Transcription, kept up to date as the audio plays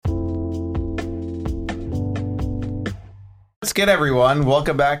What's good, everyone?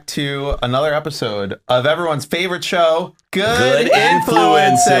 Welcome back to another episode of everyone's favorite show, Good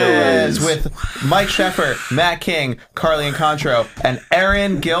Influences, with Mike Sheffer, Matt King, Carly Incontro, and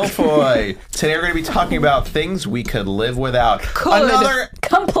Erin Guilfoy. Today we're going to be talking about things we could live without. Another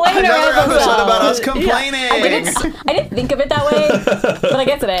episode about us complaining. Yeah. I didn't think of it that way, but I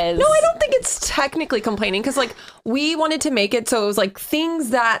guess it is. No, I don't think it's technically complaining, because like we wanted to make it so it was like things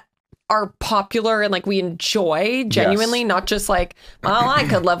that are popular and like we enjoy genuinely, Yes. not just like, well, I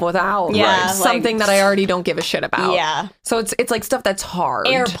could live without something that I already don't give a shit about. Yeah. So it's like stuff that's hard.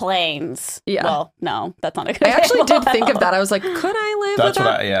 Airplanes. Yeah. Well, no, that's not a good I actually did think of example. that. I was like, could I live That's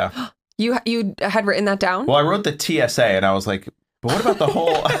without? what yeah. You had written that down? Well, I wrote the TSA, and I was like, but what about the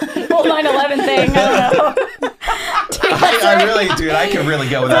whole... Whole 9/11 thing. I don't know. I really, dude, I could really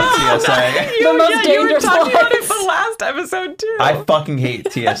go without TSA. The most dangerous you were talking about it ones. for last episode too. I fucking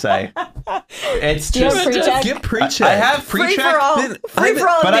hate TSA. It's Do you have just... pre-check? Get pre-check. I have pre-check. Free for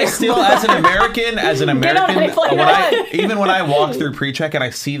all But of I you. still, as an American, Get on any plane even when I walk through pre-check and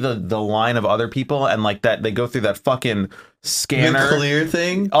I see the line of other people and like that, they go through that fucking the scanner. clear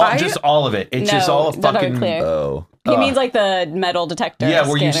thing. Just all of it. It's just No, all a not fucking... clear. Oh. He means like the metal detector. Yeah,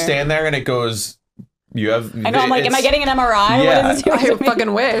 where you scanner. stand there and it goes... You have... I know, I'm like, am I getting an MRI? Yeah. What is this I doing to me?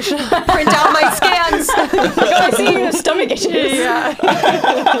 fucking wish. Print out my scans. I see you have stomach issues. Yeah.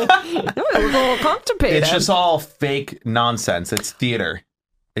 I was a little constipated. It's just all fake nonsense. It's theater.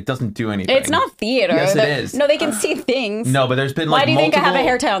 It doesn't do anything. It's not theater. Yes, it They're- is. No, they can see things. No, but there's been Why like do you think I have a multiple-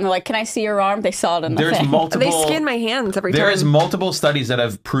 hair tie on? They're like, can I see your arm? They saw it in the There's thing. multiple... They scan my hands every time. There is multiple studies that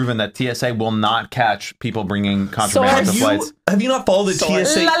have proven that TSA will not catch people bringing contraband to flights. Have you not followed the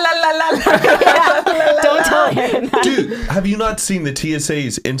TSA? La la la la la. Don't tell him that. Dude, have you not seen the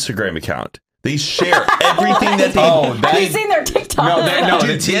TSA's Instagram account? They share everything that they... Oh, Have that you seen their TikTok? no,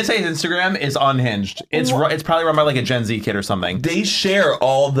 the TSA's Instagram is unhinged. It's probably run by like a Gen Z kid or something. They share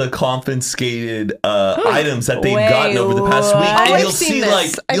all the confiscated items that they've gotten over the past week, what? and I've you'll seen see this.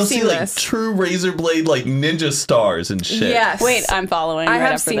 like I've you'll seen see like this. true razor blade like ninja stars and shit. Yes. Wait, I'm following. I right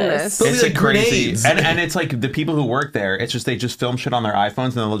have after seen this. They'll be It's like like crazy, grenades. and it's like the people who work there. It's just they just film shit on their iPhones,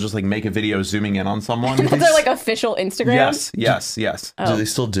 and then they'll just like make a video zooming in on someone. Is there like official Instagram? Yes. Do they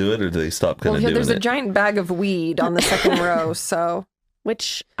still do it, or do they stop kind Well, of yeah, doing there's a it? giant bag of weed on the second row, so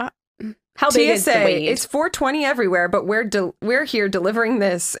Which, how big is the TSA, weed? it's 420 everywhere, but we're here delivering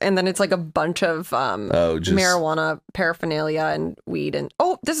this, and then it's like a bunch of just- marijuana paraphernalia and weed, and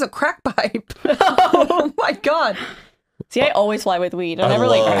this is a crack pipe. Oh my god! See, I always fly with weed. I I never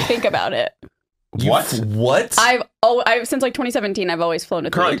love- like think about it. What? What? I've since like 2017, I've always flown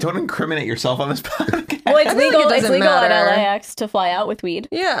with Carly, weed. don't incriminate yourself on this podcast. Well, it's I feel like legal. it It's doesn't legal at matter. LAX to fly out with weed.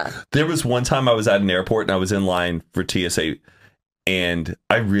 Yeah, There was one time I was at an airport and I was in line for TSA, and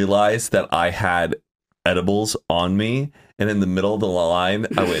I realized that I had edibles on me, and in the middle of the line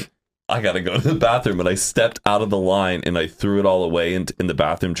I went, I gotta go to the bathroom, and I stepped out of the line and I threw it all away in the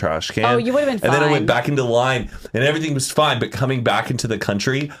bathroom trash can. Oh, you would have been And then I fine. went back into the line and everything was fine, but coming back into the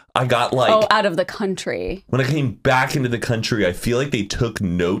country, I got like, Oh, out of the country. when I came back into the country, I feel like they took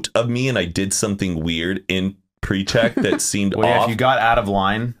note of me and I did something weird in pre-check that seemed Well, yeah, off. if you got out of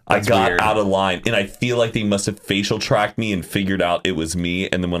line, I that's got weird. out of line, and I feel like they must have facial tracked me and figured out it was me.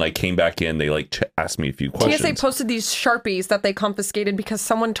 And then when I came back in, they like asked me a few questions. TSA posted these Sharpies that they confiscated because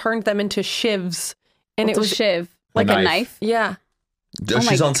someone turned them into shivs, and What's it a was shiv? Like a knife. knife? yeah, Oh, my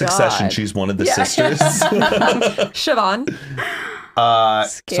she's on Succession. God. She's one of the Yeah. sisters. Siobhan. So I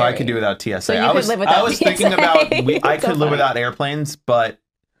Scary. could do without TSA. So you I could was live without I was thinking TSA. about I So could live funny. without airplanes, but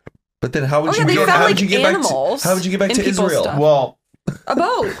But then how would Oh, yeah, you they get? found, How would like, you get back? animals How would you get back in to people's Israel? stuff. well, A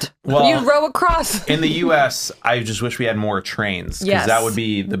boat. Well- You row across. in the U.S., I just wish we had more trains because Yes. that would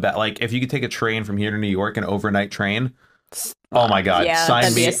be the best. Like if you could take a train from here to New York, an overnight train. Oh my God! Yeah, sign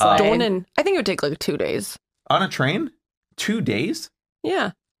that'd be me a up. slay. Dornan. I think it would take like 2 days. On a train. 2 days?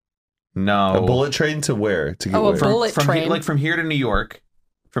 Yeah. No. A bullet train to where? To get Oh, a where? bullet from train. like from here to New York,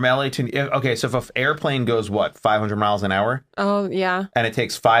 from LA to okay. So if an airplane goes what 500 miles an hour, Oh yeah. and it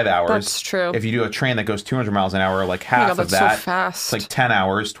takes 5 hours. That's true. If you do a train that goes 200 miles an hour, like Oh my half God, of that's that, so fast. it's like 10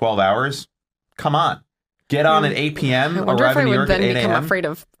 hours, 12 hours. Come on. Get on at 8 p.m., I wonder if arrive I in New would York at then 8 become a.m. afraid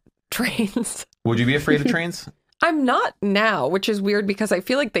of trains. Would you be afraid of trains? I'm not now, which is weird because I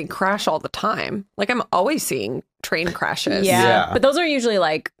feel like they crash all the time. Like I'm always seeing train crashes. Yeah. Yeah. But those are usually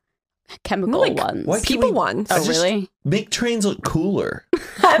like chemical Like, ones. Why can't People we- ones. Oh, I just really? Make trains look cooler.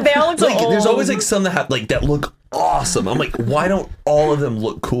 They all look so Like there's old. always like some that have like that look awesome. I'm like, why don't all of them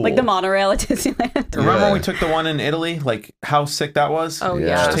look cool? Like the monorail at Disneyland. Remember when Yeah. we took the one in Italy? Like how sick that was? Oh Yeah.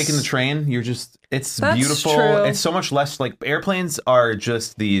 yeah. Just taking the train, you're just, it's That's beautiful. true. It's so much less, like airplanes are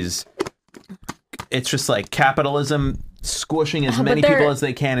just these, it's just like capitalism squishing as But many they're- people as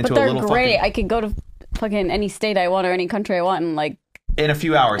they can into But a they're little great. fucking... I could go to fucking any state I want or any country I want and like In a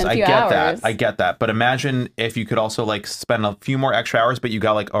few hours. In a few I get hours. that. I get that. But imagine if you could also like spend a few more extra hours, but you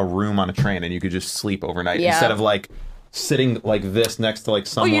got like a room on a train and you could just sleep overnight Yeah. instead of like sitting like this next to like Oh,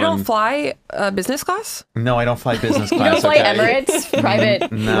 someone. you don't fly business class? No, I don't fly business you class. don't fly okay? Emirates private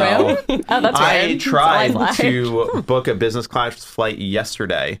No. room. Oh, that's I weird. tried That's why I fly. to book a business class flight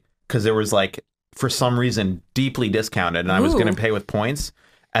yesterday because there was like, for some reason, deeply discounted and I was Ooh. going to pay with points.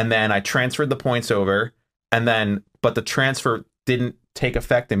 And then I transferred the points over but the transfer didn't take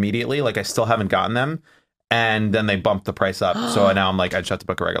effect immediately. Like I still haven't gotten them. And then they bumped the price up. So now I'm like, I just have to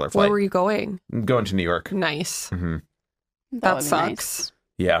book a regular Where flight. were you going? I'm going to New York. Nice. That would That be sucks. nice.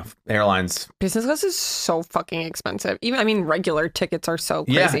 Yeah. Airlines. Business class is so fucking expensive. Even regular tickets are so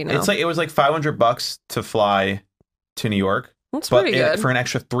crazy Yeah. now. It's like, it was like $500 to fly to New York. That's But pretty good. for an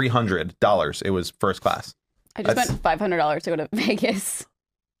extra $300, it was first class. I just That's- spent $500 to go to Vegas.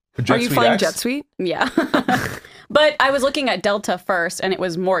 Are you JetSuite flying X? JetSuite? Yeah. But I was looking at Delta first and it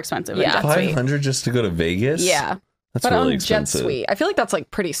was more expensive Yeah. than JetSuite. 500 just to go to Vegas? Yeah. That's But really on expensive. JetSuite, I feel like that's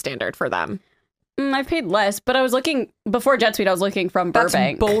like pretty standard for them. I've paid less, but I was looking before JetSuite. I was looking from That's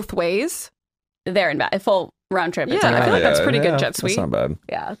Burbank, both ways. there and back, a full round trip. It's Yeah, like I feel like that's pretty good That's JetSuite. not bad.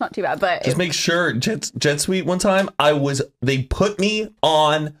 yeah, it's not too bad. But Just make sure JetSuite one time they put me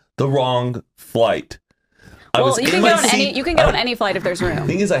on the wrong flight. I was you in can my get on seat. any. You can get on any flight if there's room.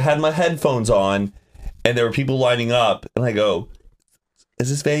 Thing is, I had my headphones on, and there were people lining up, and I go, "Is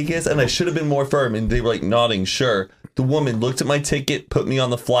this Vegas?" And I should have been more firm, and they were like nodding, sure. The woman looked at my ticket, put me on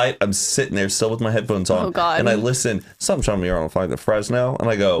the flight. I'm sitting there still with my headphones on, Oh, God. and I listen. Something showing me you're on a flight to Fresno, and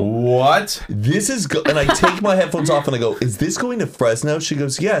I go, What? "This is," and I take my headphones off, and I go, "Is this going to Fresno?" She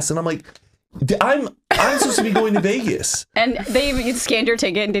goes, "Yes," and I'm like, I'm supposed to be going to Vegas." And you scanned your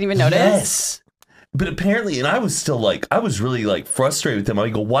ticket and didn't even notice. Yes. But apparently, and I was still like, I was really like frustrated with them. I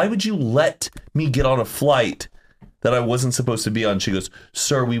go, "Why would you let me get on a flight that I wasn't supposed to be on?" She goes,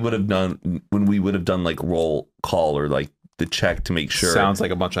 "Sir, we would have done like roll call or like the check to make sure." Sounds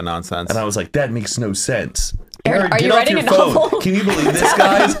like a bunch of nonsense. And I was like, "That makes no sense." Aaron, are get you off writing your a phone. novel? Can you believe this,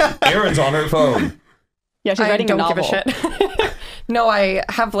 guys? Erin's on her phone. Yeah, she's I writing don't a novel. give a shit. No, I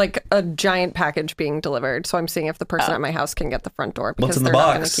have like a giant package being delivered, so I'm seeing if the person at my house can get the front door because What's in the they're not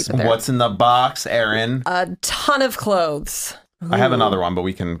going box? to keep it there. What's in the box, Aaron? A ton of clothes. I have another one, but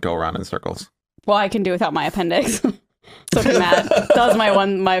we can go around in circles. Well, I can do without my appendix. So can Matt. That was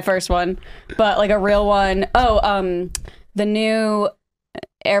my first one. But like a real one. Oh, the new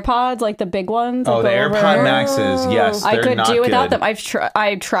AirPods, like the big ones. Oh, that the go over- AirPod Maxes. Yes, I they're could not do without good. them.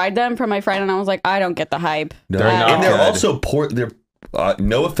 I tried them from my friend, and I was like, I don't get the hype. They're not And they're good. also poor. They're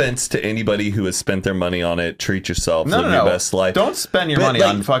no offense to anybody who has spent their money on it. Treat yourself. No, live no, your no. best life. Don't spend your But, money like,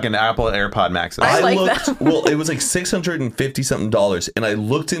 on fucking Apple AirPod Maxes. I like looked, well, it was like $650 something, and I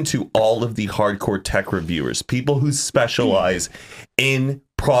looked into all of the hardcore tech reviewers, people who specialize in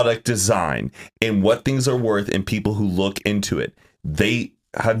product design and what things are worth, and people who look into it. They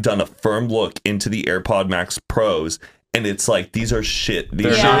have done a firm look into the AirPod Max Pros, and it's like, these are shit. These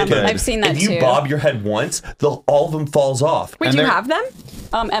They're are not Yeah, good. I've seen that If you too. bob your head once, all of them falls off. Wait, And do you they're- have them?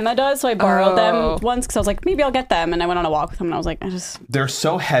 Emma does, so I borrowed Oh. them once because I was like, maybe I'll get them, and I went on a walk with them, and I was like, They're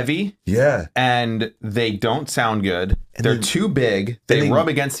so heavy Yeah. and they don't sound good. They're then- too big. They then- rub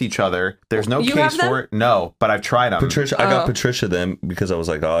against each other. There's no You case have them? for it. No, but I've tried them. Patricia, I got Patricia them because I was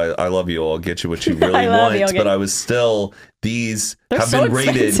like, oh, I love you. I'll get you what you really I love want. you, I'll get- But I was still, these they're have so been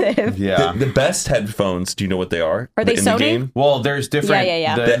rated expensive. Yeah. the best headphones. Do you know what they are? Are they in the Sony? game? Well, there's different.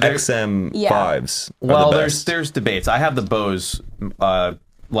 Yeah. The there's- XM5s. are Well, the there's best. debates. I have the Bose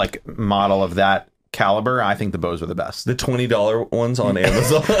like model of that caliber. I think the Bose are the best. the $20 ones on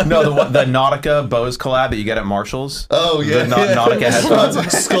Amazon. No, the Nautica Bose collab that you get at Marshall's. Oh yeah, The Nautica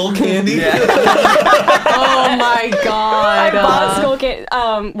headphones. Skull candy. Oh my I god. bought a skull kit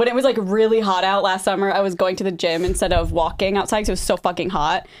when it was like really hot out last summer. I was going to the gym instead of walking outside because it was so fucking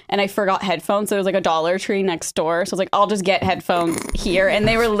hot, and I forgot headphones. So there was like a Dollar Tree next door. So I was like, I'll just get headphones here, and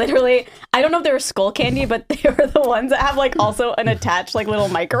they were literally, I don't know if they were skull candy, but they were the ones that have like also an attached like little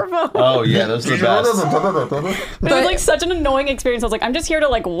microphone. Oh yeah, those are the best. But it was like such an annoying experience. I was like, I'm just here to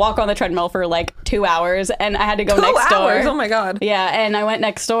like walk on the treadmill for like 2 hours, and I had to go 2 next hours. door. Oh my god. Yeah, and I went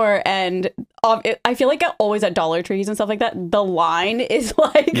next door, and I feel like always at Dollar Trees and stuff like that, the line is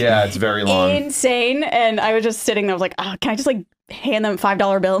like Yeah, it's very long. insane. And I was just sitting there, I was like, oh, can I just like hand them a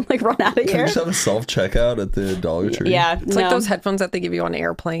 $5 bill and like run out of Can you here? just have a self checkout at the Dollar Tree? Yeah, It's like those headphones that they give you on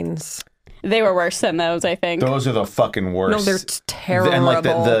airplanes. They were worse than those, I think. Those are the fucking worst. No, they're terrible. And like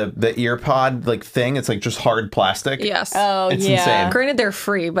the ear pod like thing, it's like just hard plastic. Yes. Oh, It's yeah. insane. Granted, they're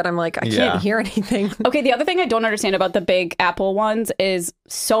free, but I'm like, I Yeah. can't hear anything. Okay, the other thing I don't understand about the big Apple ones is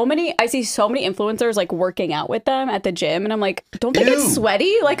I see so many influencers like working out with them at the gym, and I'm like, don't they Ew. get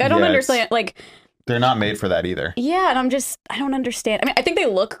sweaty? Like, I don't Yeah, understand. Like, They're not made for that either. yeah, and I don't understand. I mean, I think they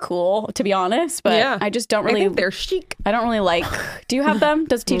look cool, to be honest, but Yeah. I just don't I really, think they're chic. I don't really like. Do you have them?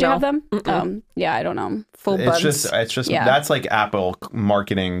 Does TJ No. have them? Yeah, I don't know. Full buds. It's just Yeah. that's like Apple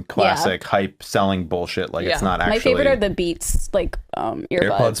marketing classic hype selling bullshit. Like it's Yeah. not actually. My favorite are the Beats like earbuds.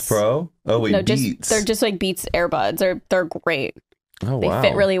 AirPods Pro? Oh wait, No, Beats. they're just like Beats earbuds. They're great. oh They wow.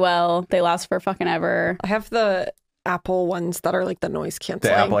 fit really well. They last for fucking ever. I have the Apple ones that are like the noise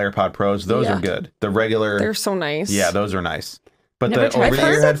canceling. the Apple AirPod Pros. Those Yeah. are good. The regular. They're so nice. yeah, those are nice. But Never the tried I've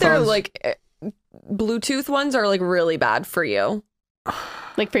over-the-ear heard that they're headphones. like Bluetooth ones are like really bad for you.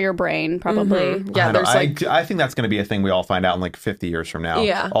 Like for your brain, probably. Mhm. Yeah, I don't- there's like I think that's going to be a thing we all find out in like 50 years from now.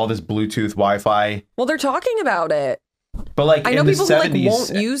 Yeah. All this Bluetooth, Wi-Fi. well, they're talking about it. But like I know in the people 70s, who like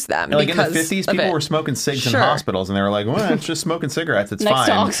won't use them. like in the because 50s, of people it. were smoking cigs in Sure. hospitals, and they were like, "Well, it's just smoking cigarettes. It's Next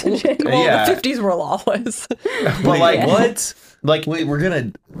to fine." oxygen. Well, Yeah. the 50s were lawless. But Wait, like, what? like Wait, we're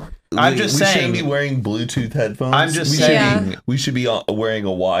gonna. I'm just we saying- shouldn't be wearing Bluetooth headphones. I'm just we saying- Should be, we should be wearing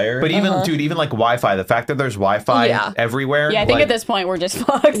a wire. But even, dude, even like Wi-Fi, the fact that there's Wi-Fi Yeah. everywhere. Yeah, I think like, at this point we're just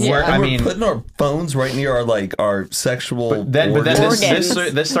fucked. we're- I And mean, we're putting our phones right near our sexual. but then organs.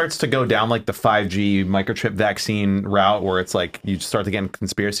 this starts to go down like the 5G microchip vaccine route, where it's like you start to get in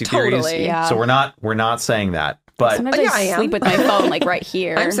conspiracy theories. Totally. Yeah. So we're not saying that, but Sometimes Yeah, I I am. sleep with my phone like right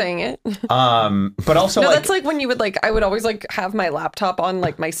here. I'm saying it. but also No, like that's like when you would like, I would always like have my laptop on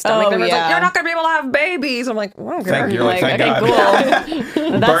like my stomach. Oh, and everyone's yeah. like, you're not going to be able to have babies. I'm like, I don't care. Thank you. like, Thank okay, God.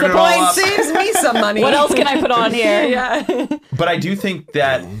 cool. That's Burn the it all point. up. Saves me some money. What else can I put on here? Yeah. But I do think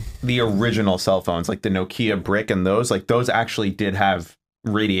that the original cell phones, like the Nokia brick and those actually did have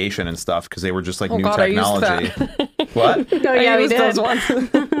radiation and stuff because they were just like Oh new God, I used technology. that. What? Oh yeah, I we used did. those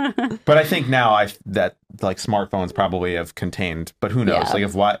ones. But I think now that like smartphones probably have contained, but who knows?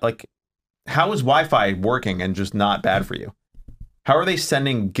 Yeah. Like how is Wi-Fi working and just not bad for you? How are they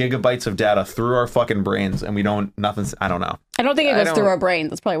sending gigabytes of data through our fucking brains and nothing's I don't know. I don't think it I goes through don't- our brains.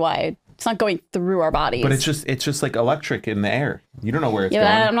 That's probably why it's not going through our bodies. But it's just like electric in the air. You don't know where it's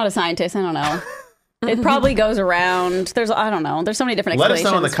yeah, going. I'm not a scientist. I don't know. It probably goes around. I don't know. There's so many different Let us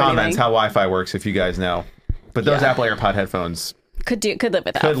explanations. know in the for comments anything. how Wi-Fi works if you guys know. But those Yeah. Apple AirPod headphones could live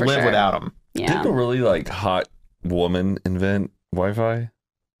without. could for live sure. without them. Yeah. Didn't a really like hot woman invent Wi-Fi?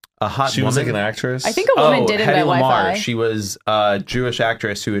 A hot She woman. was like an actress. I think a woman did Hedy invent Lamarr. Wi-Fi. She was a Jewish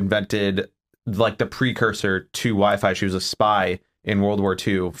actress who invented like the precursor to Wi-Fi. She was a spy in World War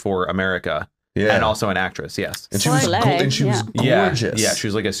II for America, yeah, and also an actress. Yes, and she was Slay. and she was yeah, gorgeous. yeah. She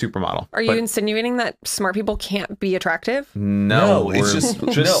was like a supermodel. Are you insinuating that smart people can't be attractive? No, No, it's we're just-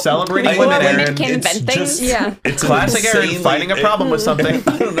 just no. celebrating I- women. Women Aaron. can It's invent things? just- Yeah. It's an Classic Aaron insanely- fighting a problem with something.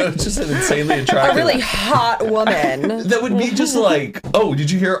 I don't know. It's just an insanely attractive. A really hot woman. That would be just like, oh,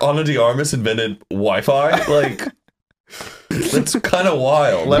 did you hear Ana de Armas invented Wi-Fi? Like, that's kind of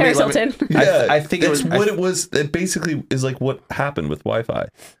wild. Let me- Paris let me- Hilton. Yeah, I think it it's was- what it was. It basically is like what happened with Wi-Fi.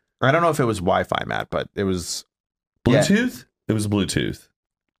 I don't know if it was Wi-Fi, Matt, but it was. Bluetooth. It was Bluetooth.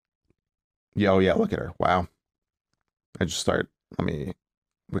 Yeah, oh yeah, look at her. Wow. I just start. Let me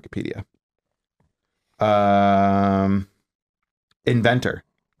Wikipedia. Inventor.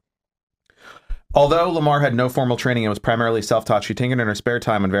 Although Lamar had no formal training and was primarily self-taught, she tinkered in her spare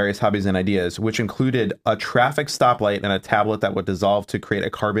time on various hobbies and ideas, which included a traffic stoplight and a tablet that would dissolve to create a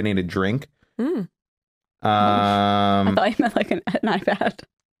carbonated drink. Mm. I thought you meant like an iPad,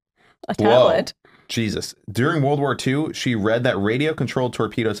 a Whoa. tablet. Jesus. During World War II, she read that radio-controlled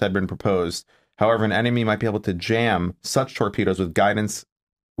torpedoes had been proposed. However, an enemy might be able to jam such torpedoes with guidance,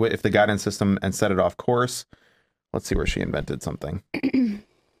 if the guidance system, and set it off course. Let's see where she invented something.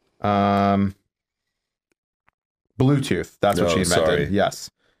 Bluetooth. That's what Oh, she invented. sorry.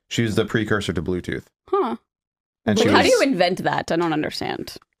 Yes. She was the precursor to Bluetooth. Huh. And Like, she how was, do you invent that? I don't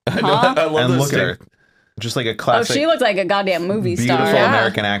understand. I know. Huh? I love and those look at things. her. Just like a Oh, classic, she looks like a goddamn movie beautiful star. Yeah.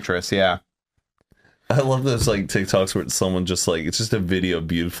 American actress. Yeah. I love those like TikToks where someone just like it's just a video of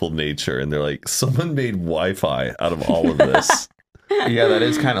beautiful nature and they're like someone made Wi-Fi out of all of this. Yeah, that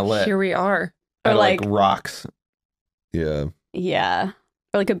is kind of lit. Here we are. Or Out of, like, rocks. Yeah. yeah,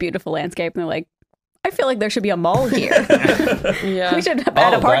 or like a beautiful landscape, and they're like, I feel like there should be a mall here. Yeah. We should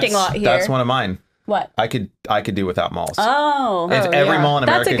add a parking that's, lot here. That's one of mine. What? I could do without malls. Oh, If every yeah. mall in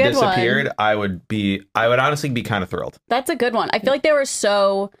That's a America good one. disappeared, I would honestly be kind of thrilled. that's a good one. I feel like they were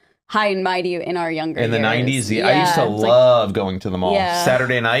so high and mighty in our younger In the years. 90s, I used to it's like- love going to the mall. Yeah.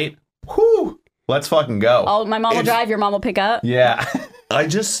 Saturday night, whew, let's fucking go. My mom will drive, your mom will pick up. Yeah.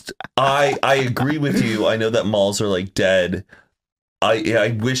 I agree with you. I know that malls are like dead.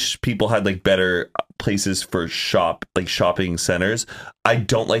 I wish people had like better places for shopping centers. I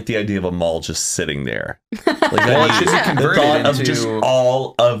don't like the idea of a mall just sitting there. Like Well, it should be the converted thought of into- just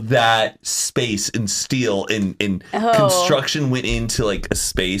all of that space and steel and construction went into like a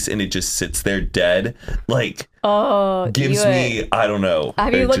space and it just sits there dead. Like gives me, I don't know.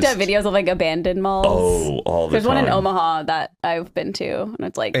 Have you It looked just- at videos of like abandoned malls? Oh, all the There's time. one in Omaha that I've been to, and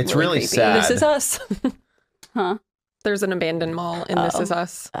it's like It's really creepy. sad. This Is Us. Huh? There's an abandoned mall in This Is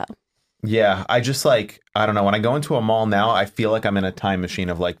Us. Yeah, I just like, I don't know. When I go into a mall now, I feel like I'm in a time machine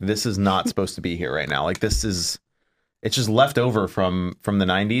of like, this is not supposed to be here right now. Like it's just left over from the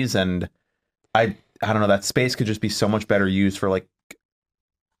 90s. And I don't know, that space could just be so much better used for like,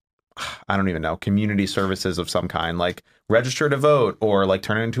 I don't even know, community services of some kind, like register to vote or like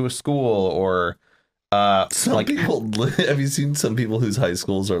turn it into a school or Some like, people, have you seen some people whose high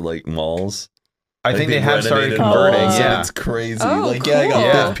schools are like malls? I think they have started renovated converting. malls, and Yeah. it's crazy. Oh, like, yeah, I got cool.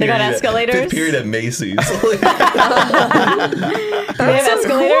 Yeah. fifth They got period escalators? Fifth period at Macy's. They have so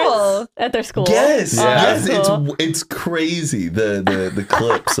escalators cool. at their school. Yes, Oh, yes, that's cool. it's crazy. The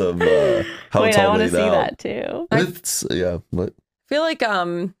clips of how Wait, it's I all want to laid see out. that too. It's what? I feel like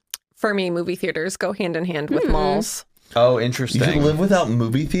for me, movie theaters go hand in hand with malls. Oh, You interesting. can live without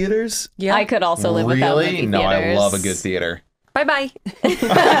movie theaters? Yeah. I could also live without Really? movie No, I theaters. love a good theater. Bye bye.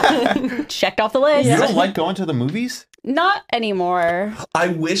 Checked off the list. You don't like going to the movies? Not anymore. I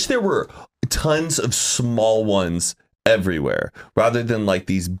wish there were tons of small ones everywhere rather than like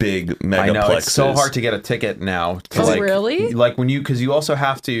these big megaplexes. I know it's so hard to get a ticket now. To, Oh, like, really? Like because you also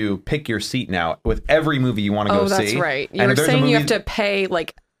have to pick your seat now with every movie you want to go Oh, see. that's right. You And were if there's a saying you have movie- to pay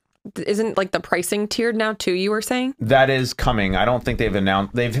like, isn't like the pricing tiered now too? You were saying? That is coming. I don't think they've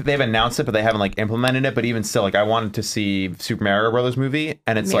announced they've announced it, but they haven't like implemented it. But even still, like I wanted to see Super Mario Brothers movie,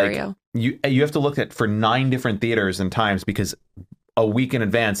 and it's Mario. like you have to look at for 9 different theaters and times because a week in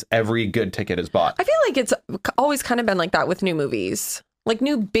advance every good ticket is bought. I feel like it's always kind of been like that with new movies, like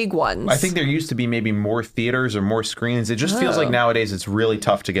new big ones. I think there used to be maybe more theaters or more screens. It just feels like Oh. nowadays it's really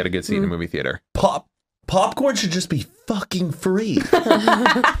tough to get a good seat in a movie theater. Popcorn should just be fucking free.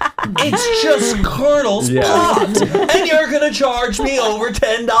 It's just kernels popped, and you're gonna charge me over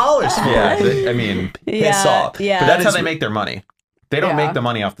 $10 for it. I mean, Piss off. Yeah. but that's how is- they make their money. They don't Yeah. make the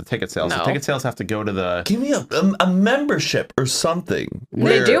money off the ticket sales. The No. ticket sales have to go to the. Give me a membership or something. They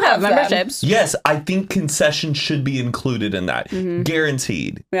where- do have them. memberships. Yes, I think concessions should be included in that. Mm-hmm.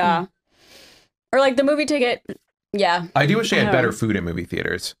 Guaranteed. Yeah. Or like the movie ticket. Yeah. I do wish they had Yeah. better food at movie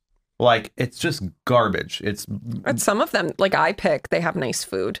theaters. Like it's just garbage. It's At some of them, like I pick, they have nice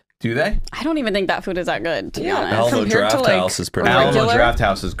food. do they? I don't even think that food is that good, to be Yeah. honest. Alamo Compared to, Draft like, House is pretty a good. Alamo regular? Draft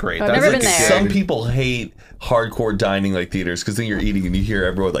House is great. I've That's never like been a there. Some good- people hate hardcore dining like theaters because then you're eating and you hear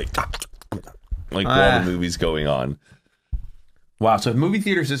everyone like while the movie's going on. Wow. So if movie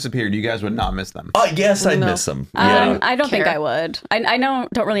theaters disappeared, you guys would not miss them. Yes, I'd No. miss them. Yeah. I don't think care. I would. I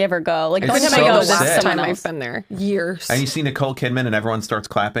don't really ever go. Like the It's only time I so go is sick. with Last someone time else. I've been there, years. And you see Nicole Kidman and everyone starts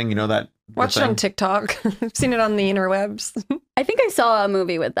clapping. You know that? Watched it on TikTok. I've seen it on the interwebs. I think I saw a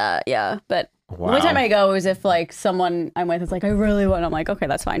movie with that, yeah. But the Wow. only time I go is if like someone I'm with is like, I really want. I'm like, okay,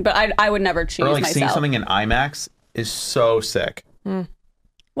 that's fine. But I would never choose Or like seeing myself. something in IMAX is so sick.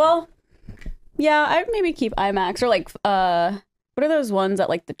 Well, yeah, I'd maybe keep IMAX or like what are those ones that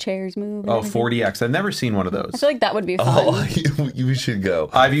like the chairs move? and Oh, everything? 40X. I've never seen one of I those. feel like that would be fun. Oh, you should go.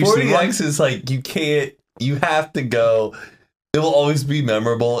 Have you seen 40X is like you can't. You have to go. It will always be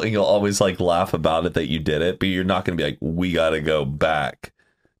memorable, and you'll always like laugh about it that you did it. But you're not going to be like, we got to go back.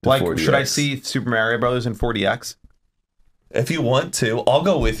 To Like, 40X. should I see Super Mario Brothers in 40X? If you want to, I'll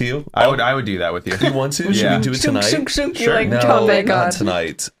go with you. I would do that with you. You want to? Should Yeah. we do it tonight? You're like, No, Oh my not God.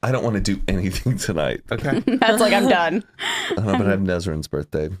 tonight. I don't want to do anything tonight. Okay. That's like I'm done. I don't know, but I have Nezrin's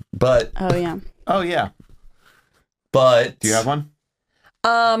birthday. But Oh yeah. Oh yeah. do Do you have one?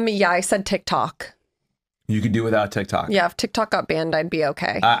 Yeah, I said TikTok. You could do without TikTok. Yeah, if TikTok got banned, I'd be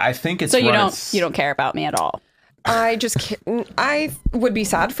okay. I think it's So you run don't its- you don't care about me at all. I just can't. I would be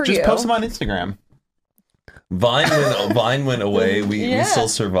sad for just you. post them on Instagram. Vine went away. We Yeah. still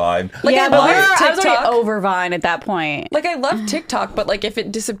survived. Like, yeah, I but love I was already TikTok. over Vine at that point. Like I love TikTok, but like if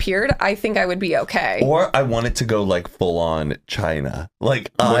it disappeared, I think I would be okay. Or I want it to go like full on China.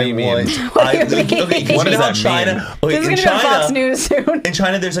 Like What do I you mean? want. What do you okay, mean? What does you know that China? mean? Okay, This is in gonna be on Fox China, News soon. in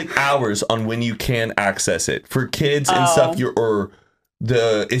China, there's like hours on when you can access it for kids and Oh. stuff.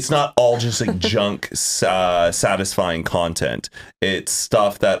 It's not all just like junk satisfying content. It's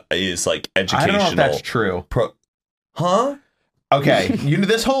stuff that is like I educational. don't know if that's true. Huh? Okay,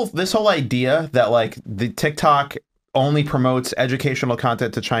 this whole idea that like the TikTok only promotes educational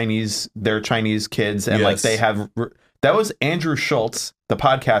content to their Chinese kids, and like they have that was Andrew Schultz, the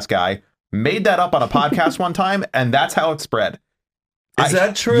podcast guy, made that up on a podcast one time, and that's how it spread. Is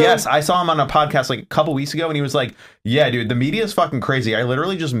that true? Yes, I saw him on a podcast like a couple weeks ago, and he was like, "Yeah, dude, the media is fucking crazy. I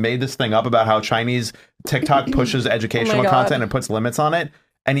literally just made this thing up about how Chinese TikTok pushes educational content and puts limits on it."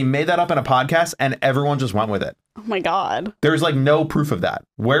 And he made that up in a podcast, and everyone just went with it. Oh my God. There's like no proof of that.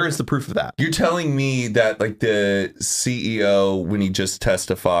 Where is the proof of that? You're telling me that like the CEO, when he just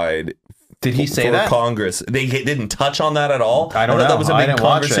testified, did he say for that? Congress, they didn't touch on that at all? I don't know. That was a big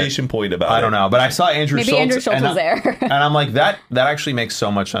conversation point about it. I don't know, but I saw Andrew Schultz. Maybe Andrew Schultz was there. And I'm like, that actually makes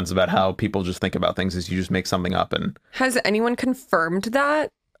so much sense about how people just think about things, is you just make something up. And has anyone confirmed that?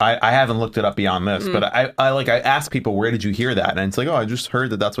 I haven't looked it up beyond this, but I ask people, where did you hear that? And it's like, oh, I just heard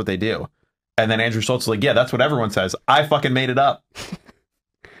that that's what they do. And then Andrew Schultz is like, yeah, that's what everyone says. I fucking made it up.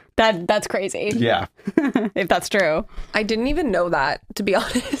 That's crazy. Yeah. If that's true. I didn't even know that, to be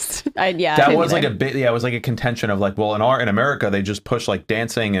honest. That was like a bit, it was like a contention of like, well, in America, they just push like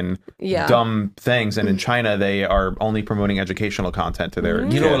dancing and dumb things. And in China, they are only promoting educational content to their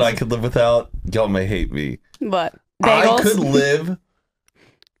kids. You know what I could live without? Y'all may hate me. What? Bagels?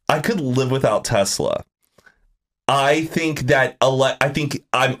 I could live without Tesla. I think that I think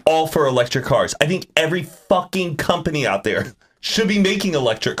I'm all for electric cars. I think every fucking company out there should be making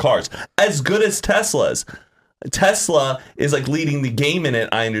electric cars as good as Tesla's. Tesla is like leading the game in it,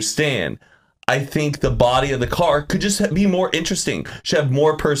 I understand. I think the body of the car could just be more interesting, should have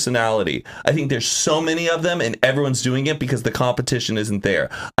more personality. I think there's so many of them and everyone's doing it because the competition isn't there.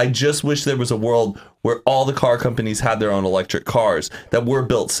 I just wish there was a world where all the car companies had their own electric cars that were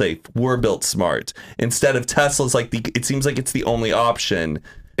built safe, were built smart. Instead of Tesla's, like it seems like it's the only option.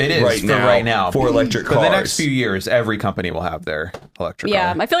 It is right now for electric cars. For the next few years, every company will have their electric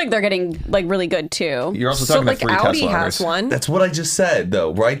car. I feel like they're getting like really good too. You're also talking to free Audi Tesla has owners. one. That's what I just said,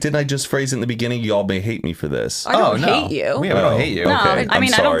 though, right? Didn't I just phrase it in the beginning? Y'all may hate me for this. I don't hate you. Yeah, I don't hate you. No, Okay. I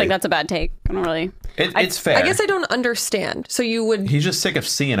mean, I sorry. don't think that's a bad take. I don't really. It's fair. I guess I don't understand. So you would. He's just sick of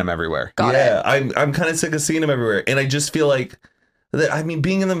seeing them everywhere. Got it. I'm kind of sick of seeing them everywhere, and I just feel like I mean,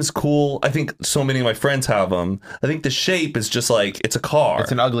 being in them is cool. I think so many of my friends have them. I think the shape is just like, it's a car.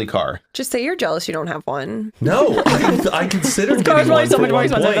 It's an ugly car. Just say you're jealous you don't have one. No, I considered This getting car's probably one so for much more one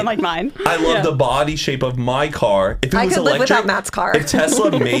expensive point. than like mine. I love the body shape of my car. If it I was could electric, live without Matt's car. If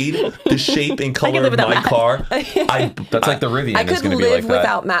Tesla made the shape and color live of without my Matt. car, That's like the Rivian I is could going to be live like that.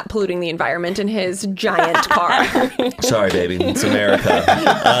 without Matt polluting the environment in his giant car. sorry, baby, it's America.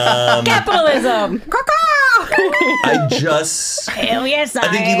 Capitalism. I just, Hell yes, I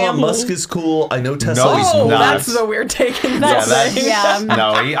think Elon Musk is cool. I know Tesla No, he's is cool. not. That's the weird take. In That's this.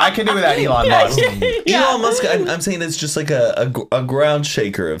 No, I can do without Elon Musk. Elon Musk, I'm saying it's just like a ground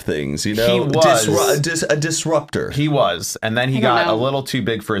shaker of things, you know? He was. a disruptor. He was, and then he don't got know. a little too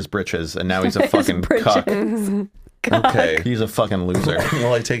big for his britches, and now he's a fucking cuck. Okay. He's a fucking loser.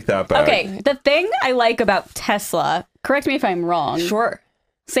 Well, I take that back. Okay, the thing I like about Tesla, correct me if I'm wrong. Sure.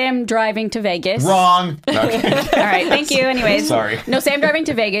 Sam driving to Vegas. Wrong. Okay. All right, thank you. Anyways, Sorry. No, Sam driving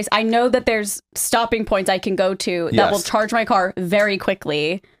to Vegas. I know that there's stopping points I can go to that Yes. will charge my car very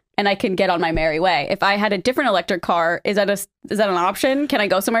quickly, and I can get on my merry way. If I had a different electric car, is that an option? Can I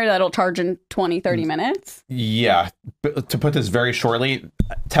go somewhere that'll charge in 20, 30 minutes? Yeah. To put this very shortly,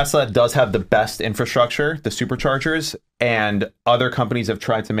 Tesla does have the best infrastructure, the superchargers, and other companies have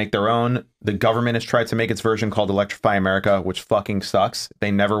tried to make their own. The government has tried to make its version called Electrify America, which fucking sucks.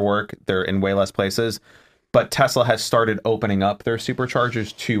 They never work. They're in way less places. But Tesla has started opening up their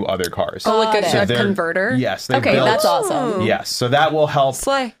superchargers to other cars. Oh, like Got a it. they're- converter? Yes. they Okay, built- that's awesome. Yes, so that will help.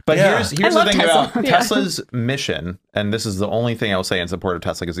 Slay. But Yeah. here's I the love thing Tesla. about Yeah. Tesla's mission, and this is the only thing I will say in support of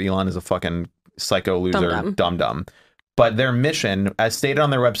Tesla, because Elon is a fucking psycho loser, dumb. But their mission, as stated on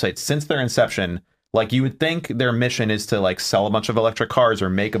their website, since their inception, like you would think their mission is to like sell a bunch of electric cars or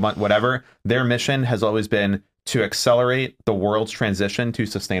make a bunch, whatever. Their mission has always been to accelerate the world's transition to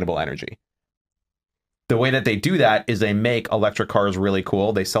sustainable energy. The way that they do that is they make electric cars really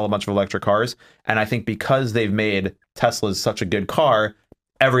cool. They sell a bunch of electric cars. And I think because they've made Tesla's such a good car,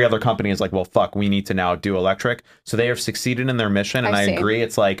 every other company is like, well, fuck, we need to now do electric. So they have succeeded in their mission. And I see. agree.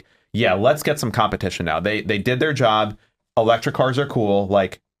 It's like, yeah, let's get some competition now. They did their job. Electric cars are cool.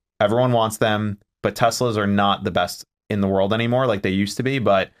 Like everyone wants them, but Teslas are not the best in the world anymore like they used to be.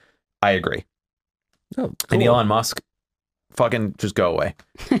 But I agree. Oh, And cool. Elon Musk, fucking just go away.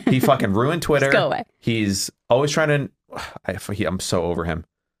 He fucking ruined Twitter. Just go away. He's always trying to. I'm so over him.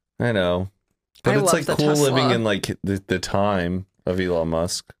 I know. But I it's love like the cool Tesla. living in like the time of Elon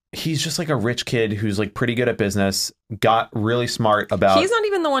Musk. he's just like a rich kid who's like pretty good at business, got really smart about. He's not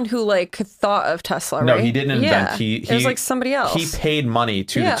even the one who like thought of Tesla, No, right? he didn't invent. Yeah. He it was like somebody else. He paid money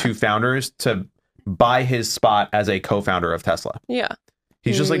to Yeah. the two founders to buy his spot as a co-founder of Tesla. Yeah.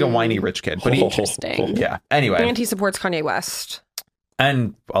 He's just like a whiny rich kid. But he, Interesting. yeah. Anyway, And he supports Kanye West.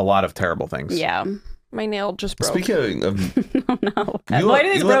 and a lot of terrible things. Yeah. My nail just broke. Speaking of, Oh no. You Why let- do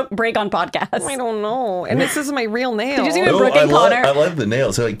these you let- break on podcasts? I don't know. And this is my real nail. Did you see oh, Brooke and Connor. I love the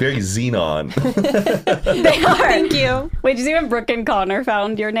nails. They're like very xenon. They are. Thank you. Wait, did you see when Brooke and Connor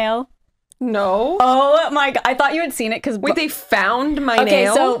found your nail? No. Oh my god. I thought you had seen it because Wait, they found my okay,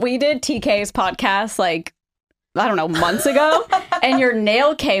 nail? so we did TK's podcast like I don't know, months ago, and your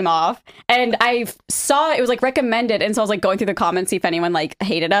nail came off, and I saw it was like recommended, and so I was like going through the comments see if anyone like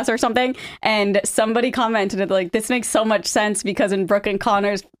hated us or something, and somebody commented like this makes so much sense because in Brooke and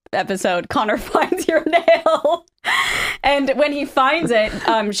Connor's episode, Connor finds your nail, and when he finds it,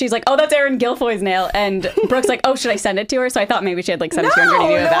 she's like, "Oh, that's Erin Guilfoy's nail," and Brooke's like, "Oh, should I send it to her?" So I thought maybe she had like sent it to you and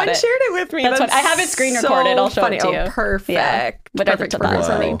already knew no about one it. shared it with me. That's what- I have it screen recorded. I'll show it funny. to you. Oh, perfect. Yeah. Whatever Perfect to for that.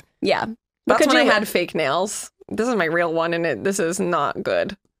 listening. Yeah. That's Could when I you- had fake nails. This is my real one, and this is not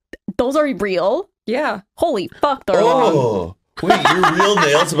good. Those are real. Yeah. Holy fuck, they're long. Oh, wait, your real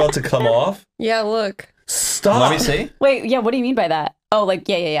nail's about to come off? Yeah, look. Stop. Let me see. Wait, yeah, what do you mean by that? Oh, like,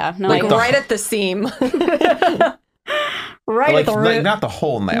 yeah. No, Like I- the- right at the seam. right Like, at the root. like not the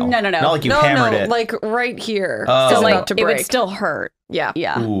whole nail. No. Not like you no, hammered it. like right here. Oh. It's so, about like, to it break. would still hurt. Yeah.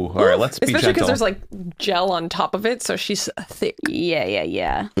 Yeah. Ooh, all right, let's be Especially because gentle. there's like gel on top of it, so she's thick.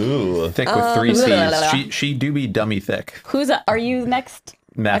 Yeah. Ooh. Thick with three blah, blah, blah, C's. She do be dummy thick. Are you next?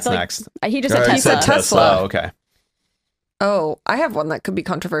 Matt's I feel like- next. He just All said right, Tesla. he said Tesla. Oh, okay. Oh, I have one that could be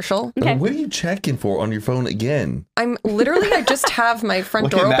controversial. Okay. What are you checking for on your phone again? I just have my front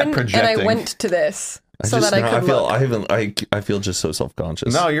Look door at Matt open, and I projecting. went to this I so just, that I could feel look. I feel just so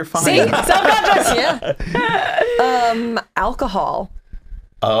self-conscious. No, you're fine. See? Self-conscious. Yeah. Alcohol.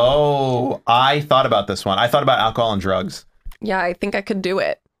 Oh, I thought about this one. I thought about alcohol and drugs. Yeah, I think I could do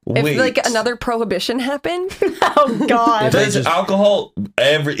it. Wait. If like another prohibition happened, Oh, God. They Does just- alcohol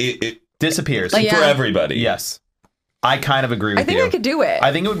it Disappears. Like- for Yeah. everybody? Yes. I kind of agree with I think you. I could do it.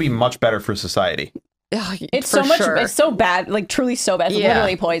 I think it would be much better for society. Ugh, It's for so much. sure. It's so bad. Like, truly so bad. It's Yeah.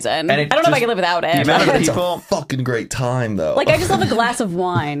 literally poison. And it I don't know if I just- can live without it. The amount of It's people, a fucking great time though. Like, I just love a glass of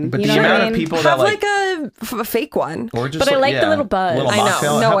wine. but you the know what amount I mean? of people Have that like, a fake one. or just But I like the little buzz. little I know.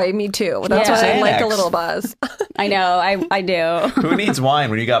 mocktail. No, me too. That's Yeah. why I like a Xanax. little buzz. I know. I do. Who needs wine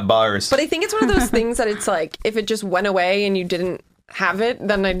when you got bars? But I think it's one of those things that it's like if it just went away and you didn't have it,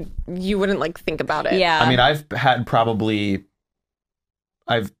 then you wouldn't like think about it. Yeah. I mean, I've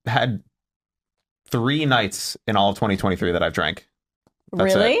had 3 nights in all of 2023 that I've drank.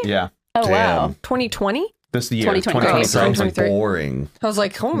 That's Really? it. Yeah. Oh, wow. Damn. 2020? This year, 2023. 20 2023. sounds boring. I was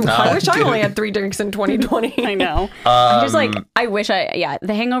like, oh, No, I wish I dude. only had 3 drinks in 2020. I know. I'm just like, Um, I wish the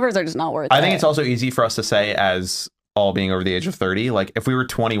hangovers are just not worth it. I think it's also easy for us to say as all being over the age of 30. Like if we were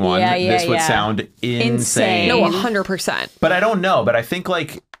 21, Yeah, this would yeah. sound insane. No, 100%. But I don't know. But I think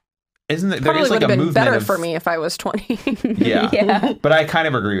like, isn't there Probably is like would have a been movement better of, for me if I was 20. Yeah. Yeah. But I kind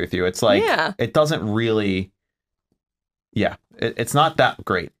of agree with you. It's like, Yeah. it doesn't really, it's not that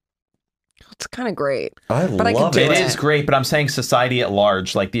great. It's kind of great. I But I could love do It it. is great, but I'm saying society at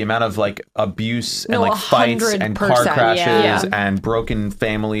large, like the amount of like abuse and No, like fights and car 100%, crashes yeah. and broken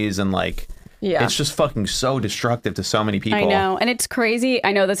families and like Yeah. it's just fucking so destructive to so many people. I know. And it's crazy.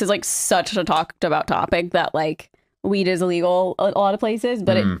 I know this is like such a talked about topic that like weed is illegal a lot of places,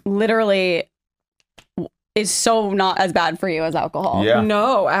 but it literally is so not as bad for you as alcohol. Yeah.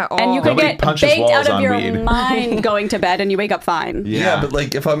 No, at all. And you could Nobody get punches baked walls out of on your weed. mind going to bed and you wake up fine. Yeah, but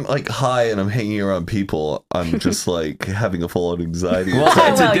like if I'm like high and I'm hanging around people, I'm just like having a full on anxiety. Well,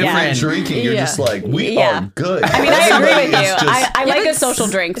 attack. it's a Well, different yeah. Drinking, you're Yeah. just like, we Yeah. are good. I mean, I agree with you. It's just- I like but a social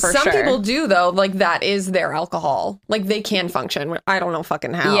drink for some sure. people do though. Like that is their alcohol. Like they can function. I don't know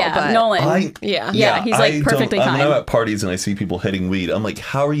fucking how. yeah, but Nolan. Yeah. He's, like, perfectly When fine. I'm at parties and I see people hitting weed, I'm like,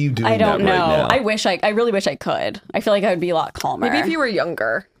 how are you doing I don't that know. right now? I really wish I could. I feel like I would be a lot calmer. Maybe if you were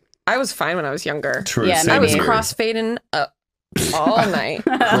younger. I was fine when I was younger. True. Yeah, same I was here. crossfading all night.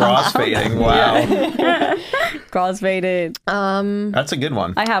 Crossfading. Wow. crossfaded. That's a good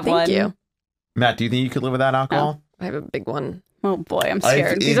one. I have one. Thank you. Matt, do you think you could live without alcohol? I have a big one. Oh boy, I'm I-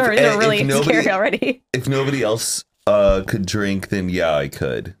 scared. These if- are if really nobody- scary already. If nobody else could drink, then yeah, I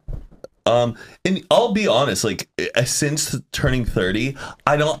could. And I'll be honest, like since turning 30,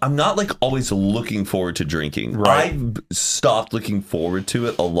 I'm not like always looking forward to drinking. Right. I've stopped looking forward to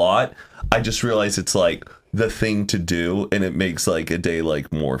it a lot. I just realized it's like the thing to do, and it makes like a day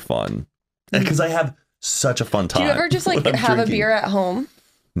like more fun. Because I have such a fun Do time. you ever just like when I'm have a drinking. beer at home?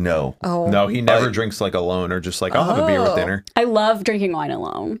 No. Oh. No, he never drinks like alone or just like, I'll have a beer with dinner. I love drinking wine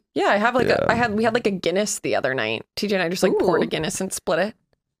alone. Yeah, I have we had like a Guinness the other night. TJ and I just like poured a Guinness and split it.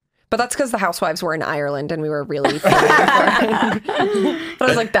 But that's because the housewives were in Ireland and we were really but I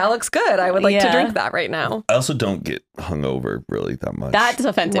was like, that looks good. I would like to drink that right now. I also don't get hungover really that much. That's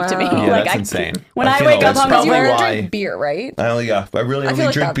offensive to me. Wow. Yeah, Like, that's insane. When I feel wake up that's hungover, probably You why- drink beer, right? I really feel only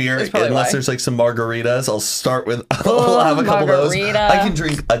like drink that beer is probably unless why. there's like some margaritas. I'll start with I'll have a couple of those. Margarita. I can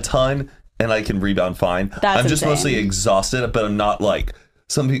drink a ton and I can rebound fine. That's I'm just insane. mostly exhausted, but I'm not like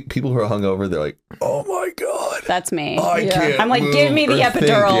some people who are hungover. They're like, oh my god, that's me. I can't. I'm like, give me the move or think."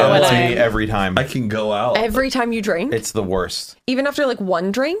 epidural Yeah, when That's I- me every time. I can go out. Every time you drink? It's the worst. Even after like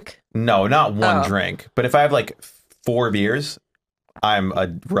one drink? No, not one Oh. drink. But if I have like 4 beers, I'm a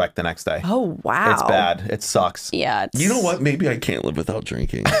wreck the next day. Oh, wow. It's bad. It sucks. Yeah. You know what? Maybe I can't live without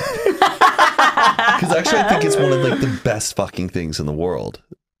drinking. Because actually, I think it's one of like the best fucking things in the world.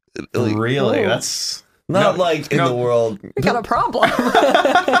 Like, Really? Ooh. That's not No, like in no. the world. We got a problem.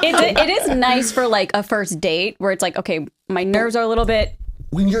 It is nice for like a first date where it's like, okay, my nerves are a little bit.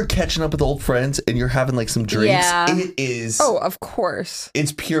 When you're catching up with old friends and you're having like some drinks, Yeah. it is. Oh, of course.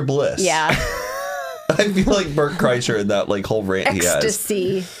 It's pure bliss. Yeah. I feel like Bert Kreischer in that like whole rant he has.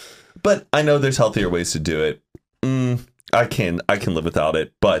 Ecstasy. But I know there's healthier ways to do it. I can live without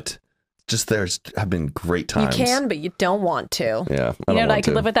it, but just have been great You times. can, but you don't want to. Yeah. You know what I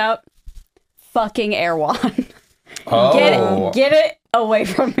could live without? Fucking Erewhon. oh. Get it away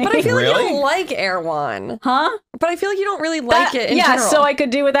from me. But I feel like you Really? don't like Erewhon. huh? But I feel like you don't really like it in general. so I could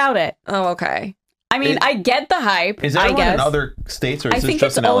do without it. Oh, okay. I mean, I get the hype. Is I everyone guess. in other states or is I this think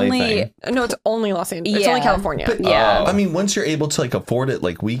just it's an LA only. thing? No, it's only Los Angeles. It's only Yeah. California. Yeah. I mean, once you're able to like afford it,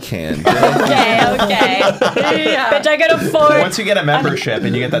 like we can. Okay. Bitch, I could afford. Once you get a membership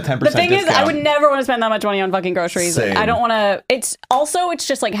and you get that 10% The thing discount. is, I would never want to spend that much money on fucking groceries. Same. I don't want to. It's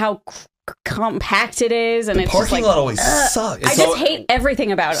just like how compact it is, and The it's just parking like lot always sucks. I It's just all- hate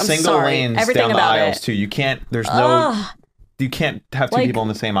everything about it. I'm single sorry, lanes everything down the about aisles it. too. You can't. There's no. Ugh. You can't have two Like- people in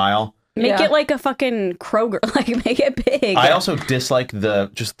the same aisle. Make Yeah. it like a fucking Kroger. Like make it big. I also dislike the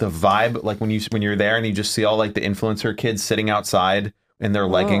vibe, like when you're there and you just see all like the influencer kids sitting outside in their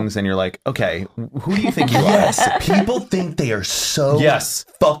leggings, and you're like, okay, who do you think you are? Yes, people think they are so Yes.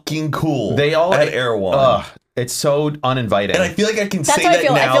 fucking cool. They all at Erewhon. Ugh, it's so uninviting. And I feel like I can That's say how I that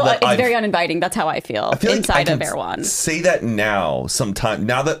feel. now I feel that it's I've very uninviting. That's how I feel, feel like I inside of can Erewhon. say that now sometime.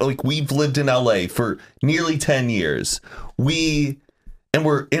 Now that like we've lived in LA for nearly 10 years,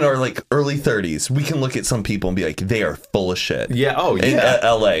 we're in our like early 30s. We can look at some people and be like, they are full of shit. yeah. Oh In yeah.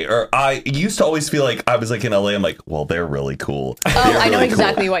 LA, or I used to always feel like I was like in LA. I'm like, well, they're really cool. Oh, I know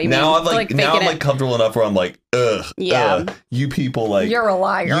exactly what you mean. Now I'm They're, like, like, now I'm faking like it. comfortable enough where I'm like, ugh, Yeah. you people like You're a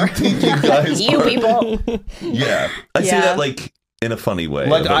liar. You think you guys You are- people. Yeah, I say Yeah. that like in a funny way.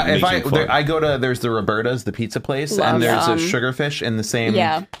 Like of, if making fun. I go to there's the Roberta's, the pizza place, Love and there's a them. Sugarfish in the same.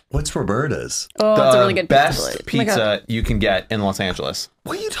 Yeah. What's Roberta's? Oh, the it's a really good best pizza. pizza you can get in Los Angeles.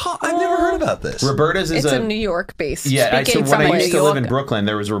 What are you talking? I've never heard about this. Roberta's is It's a New York based. yeah. So Speaking when from I a used New to live in York- Brooklyn,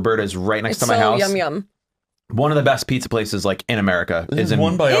 there was Roberta's right next It's to my so house. yum yum. One of the best pizza places like in America is in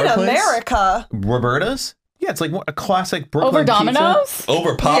one by our place? America. Roberta's. Yeah, it's like a classic Brooklyn Over pizza. Domino's?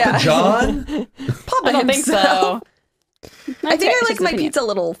 Over Papa Yeah. John. Papa I don't think himself. so. I think I like my pizza a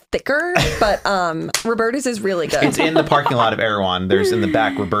little thicker, but Roberta's is really good. It's in the parking lot of Erewhon. There's in the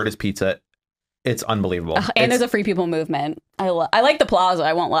back Roberta's Pizza. It's unbelievable. And there's a free people movement. I like the plaza.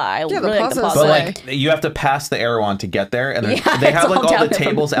 I won't lie. I Yeah, the really like the plaza's plaza. But like- like you have to pass the Erewhon to get there, and Yeah, they it's have like all all down the there from-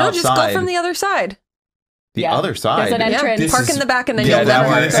 tables no, outside. just go from the other side. the other side. There's an entrance. This Park is- in the back and then Yeah, you'll that never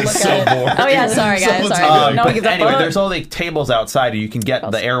one have is to look so at it. boring. Oh yeah, sorry guys. Someone's Sorry. like, No one But gives a anyway, fuck. there's all the tables outside. You can get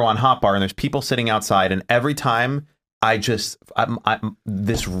the Erewhon hot bar, and there's people sitting outside. And every time I'm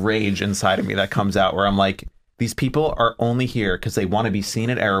this rage inside of me that comes out where I'm like, these people are only here because they want to be seen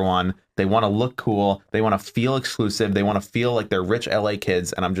at Erewhon. They want to look cool. They want to feel exclusive. They want to feel like they're rich LA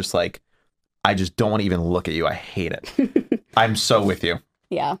kids. And I'm just like, I just don't want to even look at you. I hate it. I'm so with you.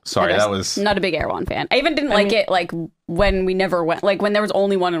 Yeah. Sorry, I that just- was- not a big Erewhon fan. I even didn't like it like when we never went, like when there was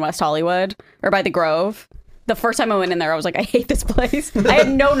only one in West Hollywood or by the Grove. The first time I went in there, I was like, I hate this place. I had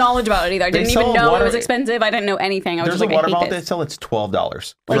no knowledge about it either. I They didn't sell even know it water- was expensive. I didn't know anything. I was There's just a like, water I bottle hate they this. sell. It's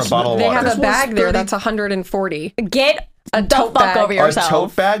 $12 for a bottle of They water. have a was bag there 30 that's 140. Get A the tote fuck bag. over A yourself.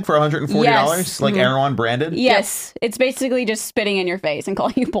 tote bag for $140, Yes. like Erewhon branded. Yes, it's basically just spitting in your face and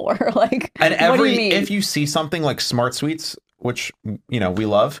calling you poor. Like, And what do you every mean? if you see something like Smart Sweets, which we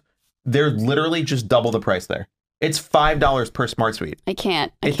love, they're literally just double the price there. It's $5 per Smart Sweet. I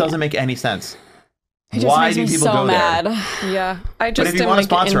can't. It doesn't make any sense. It just Why makes do me people so go mad. Yeah, I just if you am wanna like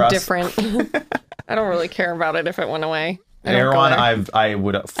sponsor us- indifferent. I don't really care about it if it went away. Erewhon, I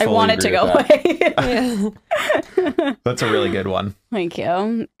would fully I want it to agree go with that. away. That's a really good one. Thank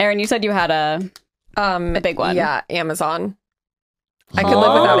you. Erin, you said you had a big one. Yeah, Amazon. I could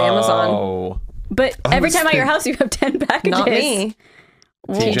live without Amazon. Oh. But I every was time at your house you have 10 packages. Not me.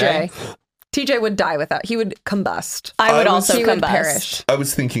 TJ? TJ would die without. He would combust. I would I was- also He would combust. perish. I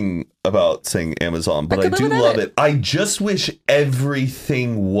was thinking about saying Amazon, but I could do live without love it. it. I just wish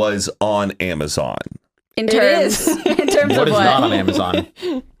everything was on Amazon. In It terms, is. in terms What of is what? not on Amazon?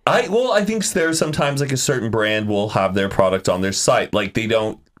 I think there's sometimes like a certain brand will have their product on their site. Like they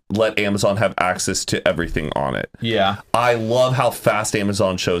don't let Amazon have access to everything on it. Yeah. I love how fast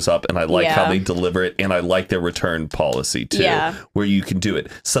Amazon shows up and I like how Yeah. they deliver it and I like their return policy too, Yeah. where you can do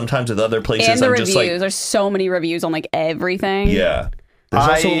it. Sometimes with other places, And the I'm reviews. just like, There's so many reviews on like everything. yeah. There's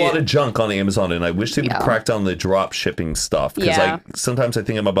also I- a lot of junk on Amazon, and I wish they would crack down the drop shipping stuff. Because Yeah. sometimes I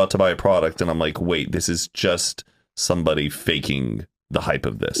think I'm about to buy a product, and I'm like, wait, this is just somebody faking the hype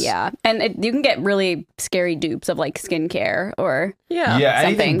of this. Yeah. And you can get really scary dupes of like skincare or Yeah. Yeah,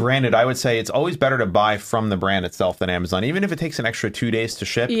 anything something. branded, I would say it's always better to buy from the brand itself than Amazon. Even if it takes an extra 2 days to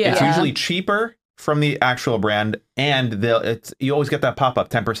ship, Yeah. it's usually cheaper from the actual brand, and you always get that pop-up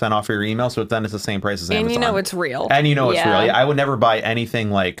 10% off your email, so then it's the same price as Amazon. And you know it's real. And you know it's Yeah. real. Yeah, I would never buy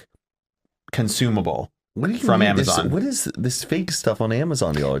anything like consumable. What do you From mean? Amazon. What is this fake stuff on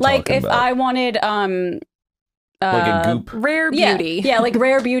Amazon y'all are like talking if about? I wanted Like a goop. Rare yeah, beauty. yeah, like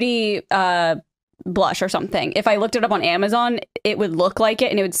Rare Beauty blush or something. If I looked it up on Amazon, it would look like it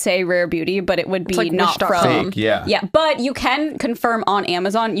and it would say Rare Beauty, but it would be like not Wish.com. from. Fake, yeah. Yeah, but you can confirm on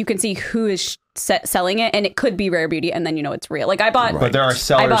Amazon. You can see who is selling it, and it could be Rare Beauty, and then you know it's real. Like I bought, But there are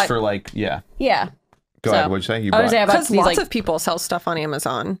sellers bought- for like, yeah. yeah. Go So, ahead. What'd you say? You I would bought. say I bought Because these lots like of people sell stuff on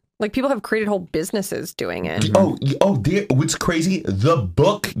Amazon. Like people have created whole businesses doing it. What's crazy? The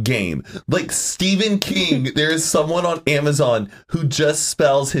book game. Like Stephen King, there is someone on Amazon who just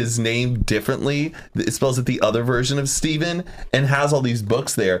spells his name differently. It spells it the other version of Stephen and has all these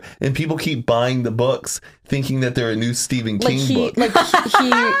books there. And people keep buying the books thinking that they're a new Stephen Like King he book. he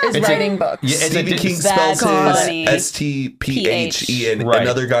is It's a- writing books. Yeah, it's Stephen a- King That's spells funny. his STPHEN. Right.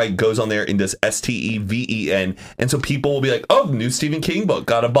 Another guy goes on there and does STEVEN. And so people will be like, oh, new Stephen King book.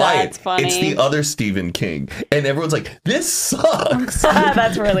 Gotta buy That's it. funny. It's the other Stephen King. And everyone's like, this sucks.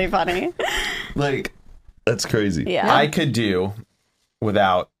 That's really funny. Like, that's crazy. Yeah. I could do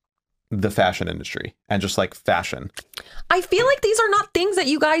without the fashion industry and just like fashion. I feel like these are not things that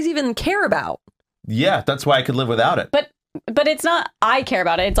you guys even care about. Yeah, that's why I could live without it. But it's not I care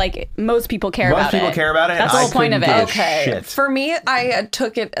about it. It's like most people care about Most people it. care about it. That's the I whole point of couldn't it. give a Okay. shit. For me, I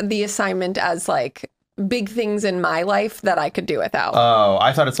took the assignment as like big things in my life that I could do without. Oh,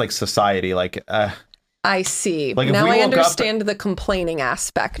 I thought it's like society. Like, I see. Like, if now we I woke up- understand the complaining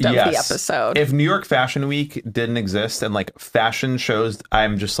aspect of the yes. episode. If New York Fashion Week didn't exist and like fashion shows,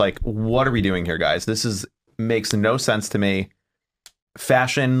 I'm just like, what are we doing here, guys? This makes no sense to me.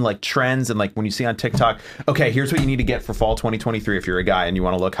 Fashion, like trends, and like when you see on TikTok, okay, here's what you need to get for fall 2023 if you're a guy and you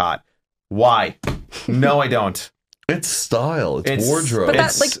want to look hot. Why? No, I don't. It's style. It's It's- wardrobe. But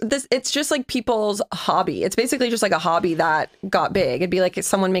It's- that's like this. It's just like people's hobby. It's basically just like a hobby that got big. It'd be like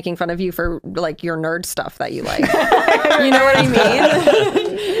someone making fun of you for like your nerd stuff that you like. You know what I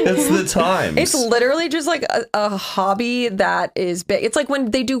mean? It's the times. It's literally just like a hobby that is big. It's like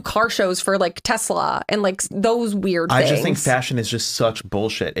when they do car shows for like Tesla and like those weird I things. just think fashion is just such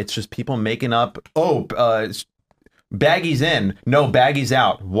bullshit. It's just people making up. Baggies in, no baggies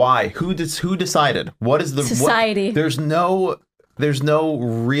out. Why? Who decided? What is the Society. There's no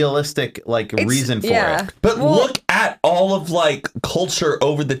realistic like reason for it. But look at all of like culture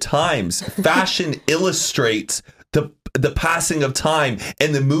over the times. Fashion illustrates the passing of time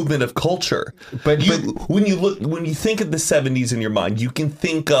and the movement of culture. But when you think of the 70s in your mind, you can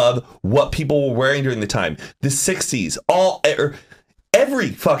think of what people were wearing during the time. The 60s, every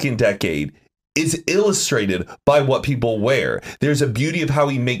fucking decade is illustrated by what people wear. There's a beauty of how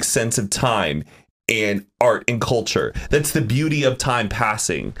we make sense of time and art and culture. That's the beauty of time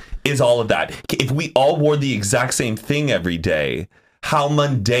passing, is all of that. If we all wore the exact same thing every day, how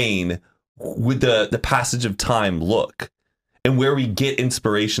mundane would the passage of time look? And where we get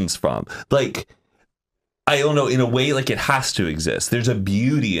inspirations from. Like, I don't know, in a way, like it has to exist. There's a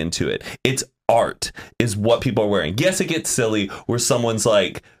beauty into it. It's art is what people are wearing. Yes, it gets silly where someone's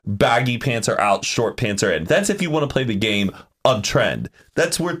like baggy pants are out, short pants are in. That's if you want to play the game of trend.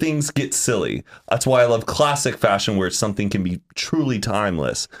 That's where things get silly. That's why I love classic fashion where something can be truly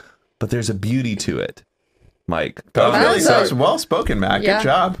timeless. But there's a beauty to it. Mike. That was well spoken, Matt. Yeah. Good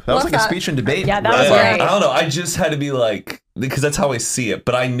job. That was Love like a that. speech and debate. Yeah, that was I great. don't know. I just had to be like, because that's how I see it,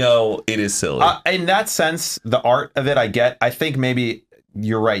 but I know it is silly. In that sense, the art of it, I get. I think maybe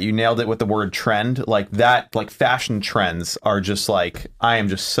you're right. You nailed it with the word trend. Like that, like fashion trends are just like, I am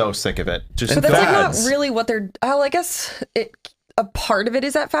just so sick of it. Just But that's like fads. not really what they're. Oh, I guess a part of it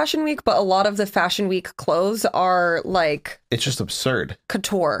is at Fashion Week, but a lot of the Fashion Week clothes are like it's just absurd.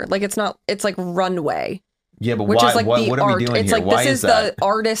 couture. Like it's not. It's like runway. Yeah, but Which why? is like what the are art. we doing It's here? like Why this is is that? the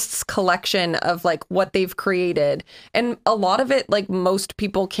artist's collection of like what they've created, and a lot of it like most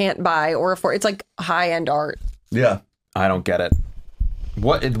people can't buy or afford. It's like high end art. Yeah. I don't get it.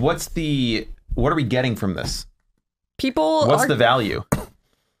 What are we getting from this? People What's are. the value?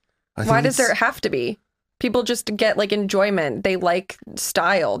 Why does there have to be? People just get like enjoyment. They like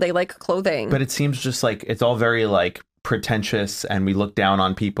style. They like clothing. But it seems just like it's all very like pretentious, and we look down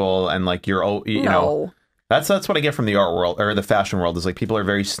on people, and like you know. That's what I get from the art world or the fashion world is like people are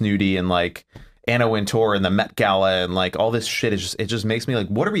very snooty, and like Anna Wintour and the Met Gala and like all this shit is it just makes me like,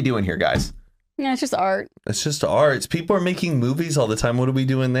 what are we doing here, guys? Yeah, it's just art. It's just art. People are making movies all the time. What are we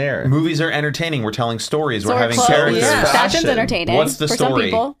doing there? Movies are entertaining. We're telling stories. So We're are having clothes. characters. Yeah. Fashion's Fashion. entertaining. What's the for some story?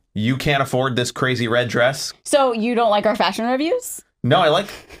 people. You can't afford this crazy red dress. So you don't like our fashion reviews? No,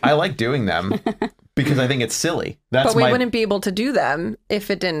 I like doing them because I think it's silly. That's But we my wouldn't be able to do them if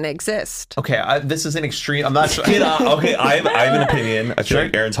it didn't exist. okay. This is an extreme. I'm not sure. Okay, I have an opinion. I feel Sure.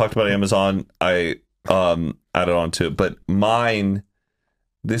 like Aaron talked about Amazon. I added on to it, but mine.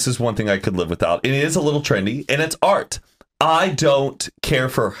 This is one thing I could live without. It is a little trendy, and it's art. I don't care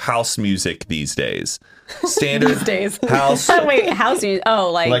for house music these days. Standard These days. house. Wait, house music.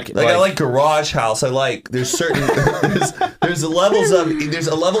 Oh, Like Like I like garage house. I like there's certain there's levels of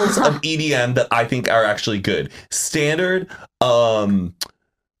EDM that I think are actually good. Standard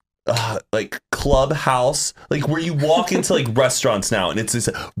like club house, like where you walk into like restaurants now and it's this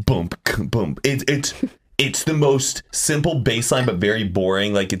boom boom. It's the most simple bass line but very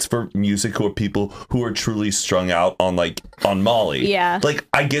boring. Like it's for music or people who are truly strung out on Molly. Yeah. Like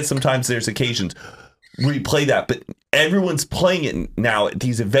I get sometimes there's occasions where you play that, but everyone's playing it now at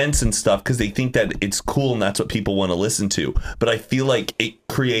these events and stuff because they think that it's cool and that's what people want to listen to. But I feel like it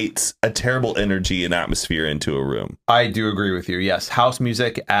creates a terrible energy and atmosphere into a room. I do agree with you. Yes, house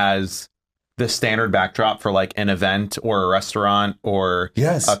music as the standard backdrop for like an event or a restaurant or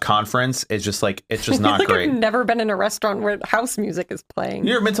Yes. a conference is just like it's just not like great. I've never been in a restaurant where house music is playing.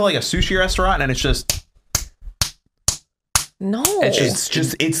 You ever been to like a sushi restaurant and it's just No.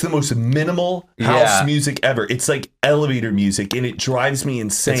 It's the most minimal Yeah. house music ever. It's like elevator music and it drives me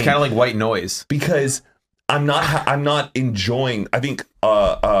insane. it's kind of like white noise. because I'm not enjoying. I think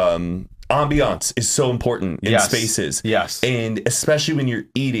ambiance is so important in Yes. spaces. Yes. And especially when you're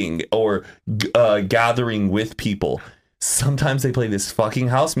eating or gathering with people. Sometimes they play this fucking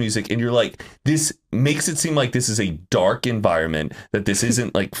house music and you're like, this makes it seem like this is a dark environment, that this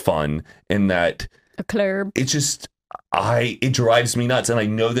isn't like fun, and that a club. it's just it drives me nuts. And I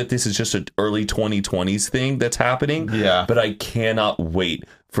know that this is just an early 2020s thing that's happening. Yeah. But I cannot wait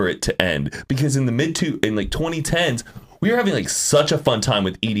for it to end, because in the in like 2010s, we were having like such a fun time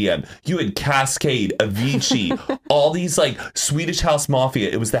with EDM. You had Cascade, Avicii, all these like Swedish House Mafia.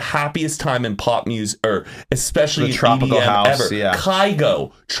 It was the happiest time in pop music, or especially The in tropical EDM house, ever. yeah.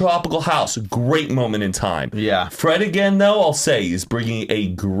 Kygo, Tropical House, great moment in time. Yeah. Fred again, though, I'll say, is bringing a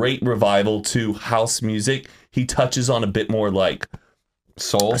great revival to house music. He touches on a bit more like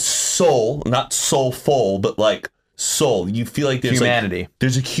soul, not soulful, but like soul. You feel like there's Humanity. like,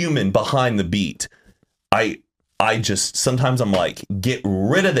 there's a human behind the beat. I just sometimes I'm like, get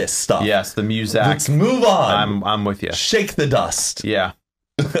rid of this stuff. Yes, the music. Let's move on. I'm with you. Shake the dust. Yeah.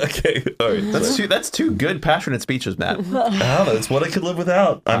 Okay. All right. That's two good passionate speeches, Matt. That's what I could live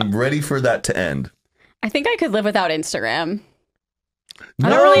without. I'm ready for that to end. I think I could live without Instagram.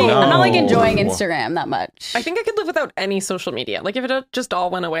 No. I'm not like No. enjoying Instagram that much. I think I could live without any social media. Like if it just all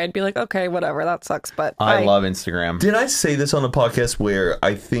went away, I'd be like, okay, whatever, that sucks. But I love Instagram. Did I say this on a podcast where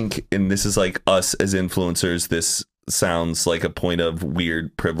I think, and this is like us as influencers, this sounds like a point of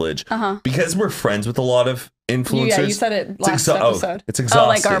weird privilege, because we're friends with a lot of influencers. Yeah, you said it last episode. It's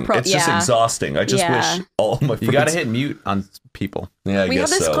exhausting. like our it's just yeah. exhausting. I just Yeah. wish all of my friends. You got to hit mute on people. Yeah, I we had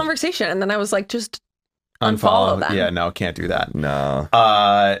guess this so. conversation, and then I was like, just unfollow them. Yeah, no, can't do that. No.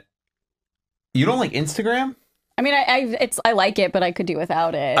 You don't like Instagram? I mean, I like it, but I could do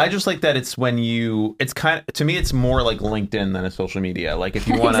without it. I just like that it's when it's kind of, to me, it's more like LinkedIn than a social media. Like if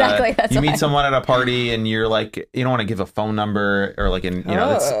you want to, Exactly, that's you why. meet someone at a party and you're like, you don't want to give a phone number or like, it's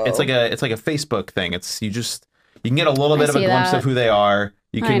like a Facebook thing. You can get a little bit of a see glimpse that. of who they are.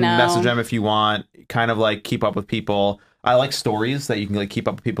 You I can know. message them if you want, kind of like keep up with people. I like stories that you can like keep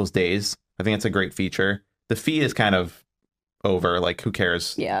up with people's days. I think it's a great feature. The feed is kind of over. Like, who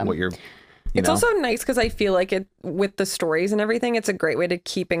cares? Yeah. What you're. It's also nice because I feel like it with the stories and everything, it's a great way to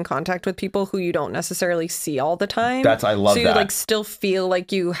keep in contact with people who you don't necessarily see all the time. I love so you that. like still feel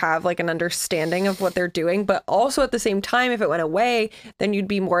like you have like an understanding of what they're doing, but also at the same time, if it went away, then you'd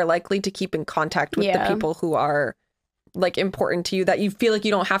be more likely to keep in contact with the people who are like important to you that you feel like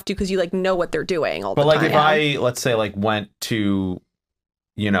you don't have to because you like know what they're doing all the time. But like if I, let's say, like went to,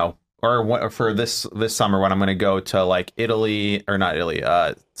 or for this summer when I'm going to go to like Italy, or not Italy,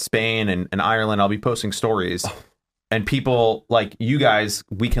 Spain and Ireland, I'll be posting stories. And people like you guys,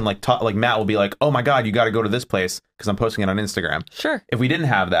 we can like talk, like Matt will be like, oh my God, you got to go to this place because I'm posting it on Instagram. Sure. If we didn't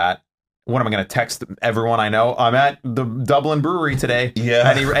have that, what am I going to text everyone I know? I'm at the Dublin Brewery today.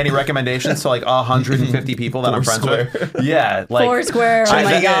 Yeah. Any recommendations to like 150 people that I'm friends with? Yeah. Like Foursquare. Oh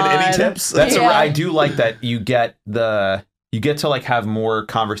my God. Any tips? That's I do like that you get to like have more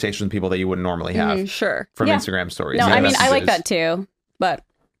conversations with people that you wouldn't normally have Sure. from Instagram stories. No, Yeah, I mean, that's- I like that too, but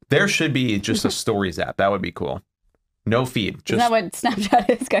There should be just a stories app. That would be cool. No feed. isn't Just that what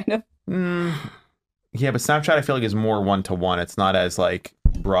Snapchat is kind of? yeah, but Snapchat I feel like is more one-to-one. It's not as like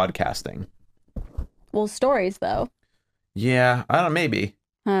broadcasting. Well, stories though. Yeah, I don't know, maybe.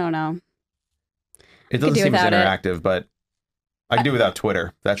 I don't know. It doesn't do seem as without it. interactive, but I can do without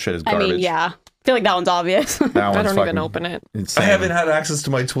Twitter. That shit is I garbage. mean, yeah. I feel like that one's obvious. That I one's don't fucking even open it. insane. I haven't had access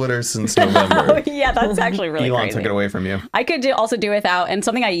to my Twitter since Oh, November. yeah, that's actually really Elon crazy. took it away from you. I could also do without, and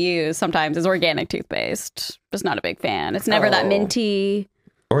something I use sometimes is organic toothpaste. Just not a big fan. It's never that minty.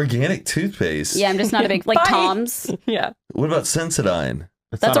 Organic toothpaste. Yeah, I'm just not a big like Bye. Tom's. Yeah. What about Sensodyne?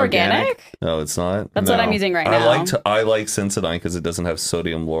 It's That's not organic? No, it's not. That's what No. I'm using right now. I like Sensodyne because it doesn't have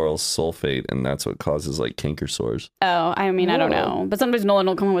sodium lauryl sulfate, and that's what causes like canker sores. Oh, I mean, I don't know. But sometimes Nolan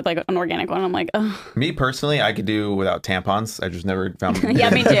will come in with like an organic one. I'm like, oh. Me personally, I could do without tampons. I just never found.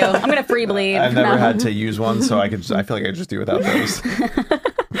 Yeah, me too. I'm going to free bleed. I've never No. had to use one, so I feel like I just do without those.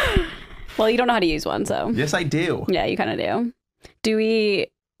 Well, you don't know how to use one, so. Yes, I do. Yeah, you kind of do. Do we?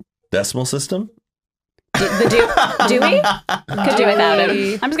 Decimal system? Do we? Could do without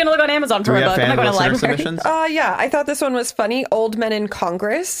it. I'm just going to look on Amazon Do for we a have book. I'm fan not going to listener library. submissions? Yeah, I thought this one was funny. Old men in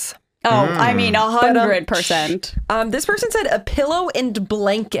Congress. Oh, I mean, 100%. This person said a pillow and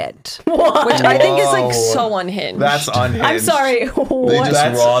blanket, which I think is like Whoa. so unhinged. That's unhinged. I'm sorry. They What? just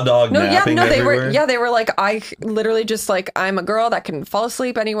That's- raw dog No, yeah, napping no, everywhere? they were like, I literally just like, I'm a girl that can fall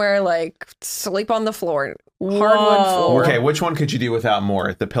asleep anywhere, like sleep on the floor, hardwood floor. Okay, which one could you do without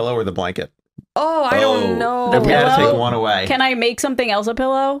more? The pillow or the blanket? Oh, I don't know. If we had to pillow? take one away. Can I make something else a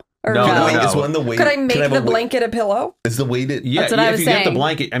pillow? Or No, no? Wait, no. is one the weight? Could I make have the a weight- blanket a pillow? Is the weighted? Yeah, That's what I if was you get the saying.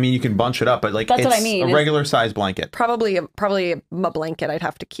 blanket, I mean, you can bunch it up, but like That's it's what I mean. a regular size blanket. Probably a blanket I'd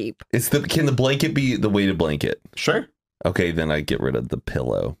have to keep. Can the blanket be the weighted blanket? Sure. Okay, then I get rid of the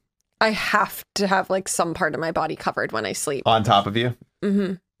pillow. I have to have like some part of my body covered when I sleep. On top of you.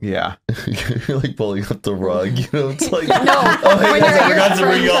 Mm-hmm. Yeah. You're like pulling up the rug. You know, it's like No, oh, hey, when guys, I you're forgot to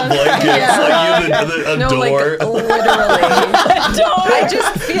bring y'all blankets. Yeah. Like you a no, door. like literally. I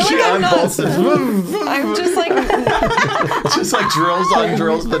just feel She like I'm not. unbolts I'm just like just like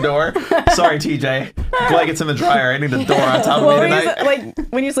drills the door. Sorry, TJ. Blankets in the dryer. I need a door on top What of were me you tonight. like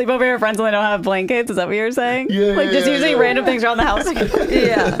when you sleep over your friends and they don't have blankets? Is that what you're saying? Yeah, like just yeah, using yeah. random things around the house.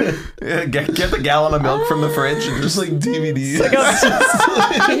 yeah. Yeah, get the gallon of milk from the fridge and Just like DVDs.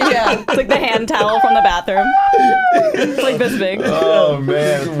 Yeah. It's like the hand towel from the bathroom. It's like this big. oh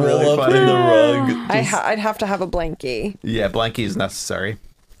man, it's roll really up funny. in the rug. I'd have to have a blankie. Yeah, blankie is necessary.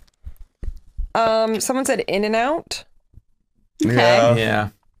 Someone said In and Out. Yeah. Yeah.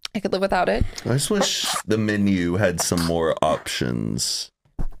 I could live without it. I just wish the menu had some more options.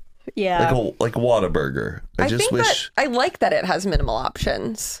 Yeah. Like Whataburger. I just think wish. that I like that it has minimal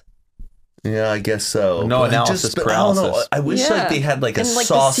options. Yeah, I guess so. No But analysis but I don't know. paralysis. I wish Yeah. like they had like a And, like,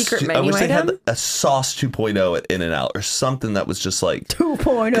 the sauce. secret I menu wish they had item? a sauce 2.0 at In-N-Out or something that was just like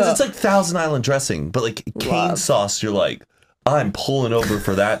 2.0. because it's like Thousand Island dressing, but like cane Love. sauce. You're like, I'm pulling over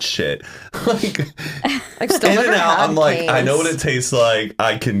for that shit. Like I've still never In-N-Out, had I'm like, I know what canes. it tastes like.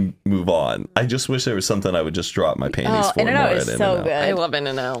 I can move on. I just wish there was something I would just drop my panties Oh, for. In-N-Out more is at so In-N-Out. good. I love In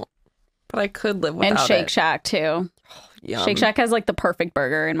and Out, but I could live without and Shake it. Shack too. Yum. Shake Shack has like the perfect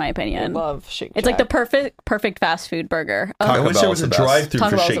burger in my I opinion. love Shake It's like the Shack. perfect fast food burger. Oh, I Taco wish there was Bell's a the best. drive-through Taco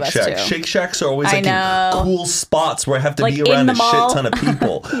for Bell's the Shake best, Shack. too. Shake Shacks are always I like know. in cool spots where I have to Like be in around the a mall. shit ton of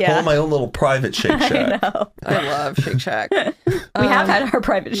people. Yeah. I want my own little private Shake Shack. I love Shake Shack. We have had our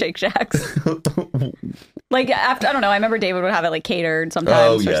private Shake Shacks. Like after I don't know, I remember David would have it like catered sometimes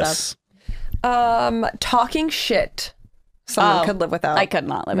Oh or yes. stuff. Talking shit. Someone Oh, could live without. I could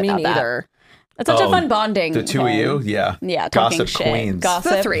not live Me without that. neither. It's such a fun bonding. The two of you, yeah. Yeah, talking Gossip shit. queens.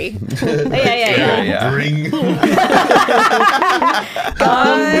 Gossip. The three. Yeah. Bring In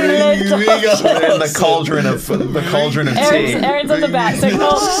the cauldron of tea. Aaron's on the bat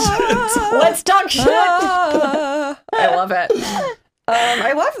signal. Let's talk shit. I love it.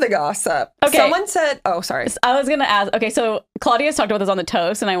 I love the gossip. Okay. Someone said, oh, sorry. I was going to ask, okay, so Claudia's talked about this on the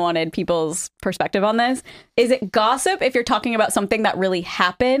toast, and I wanted people's perspective on this. Is it gossip if you're talking about something that really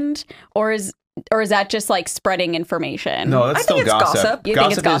happened, or is that just like spreading information? No, that's I still think it's gossip. You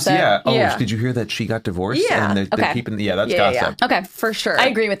think it's gossip? Yeah. Oh, Yeah. did you hear that she got divorced? Yeah. And they're Okay. keeping. Yeah, that's Yeah, gossip. yeah. Okay. For sure. I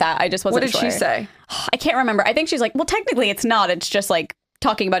agree with that. I just wasn't What did sure. she say? I can't remember. I think she's like, well, technically it's not. It's just like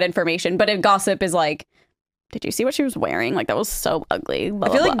talking about information. But if gossip is like, did you see what she was wearing? Like, that was so ugly. Blah,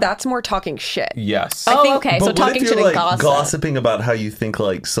 I feel blah, like blah. that's more talking shit. Yes. Oh, think- okay. But So what talking if shit you're and like gossip. gossiping about how you think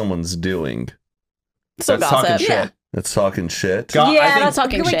like someone's doing? So That's gossip. talking shit. That's talking shit. Go- I Yeah, think- that's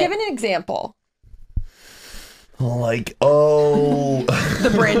talking Can we shit. give an example? Like, oh, The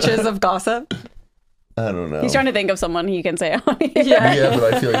branches of gossip? I don't know. He's trying to think of someone he can say. Yeah,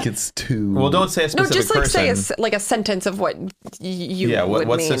 but I feel like it's too. Well, don't say a No, specific just like person. say like a sentence of what you Yeah, would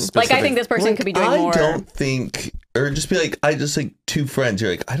what's mean. the specific? Like, I think this person Like, could be doing more. I don't think, or just be like, I just like two friends.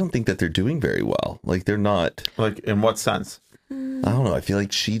 You're like, I don't think that they're doing very well. Like, they're not. Like, in what sense? I don't know. I feel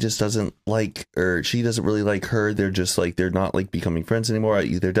like she just doesn't like, or she doesn't really like her. They're just like, they're not like becoming friends anymore.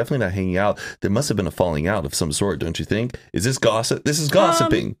 They're definitely not hanging out. There must have been a falling out of some sort, don't you think? Is this gossip? This is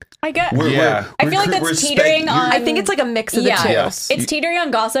gossiping. I get. Yeah. I feel like that's teetering on. I think it's like a mix of the yeah, two. Yes. it's teetering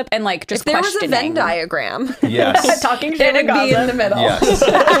on gossip and like just If there was a questioning. Venn diagram, Yes. Talking shit it and would be in the gossip. middle.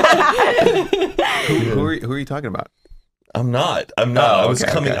 Yes. who are you talking about? I'm not. Oh, I was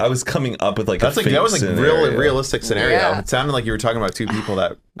okay, coming. okay. I was coming up with like That's a like that was like scenario. realistic scenario. Yeah. It sounded like you were talking about two people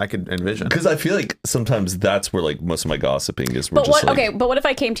that I could envision. Because I feel like sometimes that's where like most of my gossiping is. We're But just what? like, Okay, but what if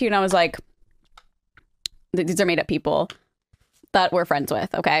I came to you and I was like, these are made up people that we're friends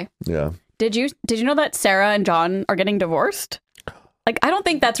with. Okay, Yeah. did you know that Sarah and John are getting divorced? Like, I don't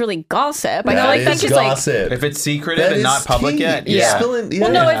think that's really gossip. I feel like that's just like. gossip. If it's secretive That and is not public tea. yet, You're yeah. spilling-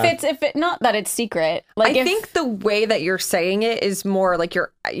 Well, no, Yeah. if it not that it's secret. Like, I if, think the way that you're saying it is more like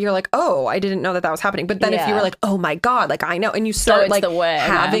you're like, oh, I didn't know that was happening. But then if you Yeah. were like, oh my god, like I know, and you start it's like the way,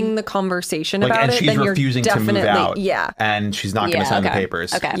 having man. the conversation Like, about and it, she's then you're refusing to definitely move out. yeah, And she's not going to yeah, sign okay. the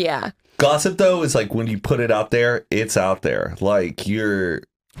papers. Okay. yeah. Gossip though is like when you put it out there, it's out there. Like you're.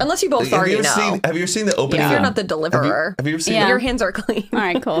 Unless you both Have already you ever know. seen? Have you ever seen the opening? Yeah. You're of, not the deliverer. have you ever seen? Yeah. Your hands are clean. All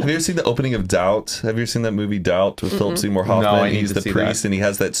right, cool. Have you ever seen the opening of Doubt? Have you ever seen that movie Doubt with Philip Seymour Hoffman? No, I need He's to the see priest that. and he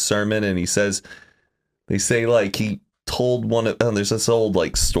has that sermon and he says, they say like he told one of, there's this old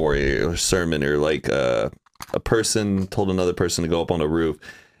like story or sermon or like a person told another person to go up on a roof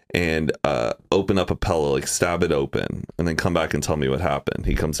and open up a pillow, like stab it open and then come back and tell me what happened.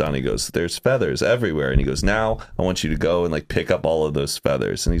 He comes down and he goes, there's feathers everywhere. And he goes, now I want you to go and like pick up all of those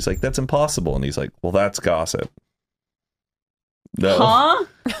feathers. And he's like, that's impossible. And he's like, well, that's gossip. No. Huh?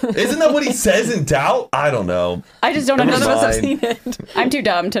 Isn't that what he says in Doubt? I don't know. I just don't Never None of us have mind. seen it. I'm too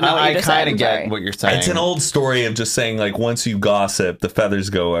dumb to know what I you just said. kind I'm of get sorry. what you're saying. It's an old story of just saying like once you gossip, the feathers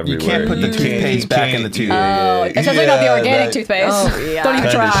go everywhere. can't put the You toothpaste you back in can't- the tube. Oh, especially not the Yeah, organic that toothpaste. Oh, yeah. Don't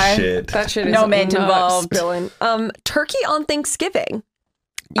even kind of try. shit. That shit is No mint not involved. Spilling. Turkey on Thanksgiving.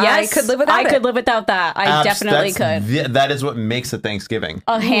 Yes, I could live without I it. could live without that. I definitely That's could. that is what makes a Thanksgiving.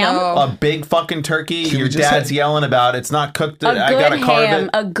 A ham. No. A big fucking turkey. Can we Your just dad's have- yelling about it's not cooked. A I good gotta carve ham. it.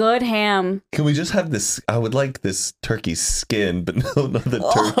 A good ham. Can we just have this? I would like this turkey skin, but no, not the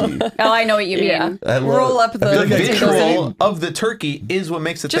turkey. Oh, I know what you mean. Yeah. I love- Roll up I the feel The like I visual. visual of the turkey is what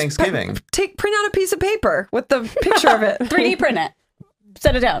makes it Just Thanksgiving. print out a piece of paper with the picture of it. 3D print it.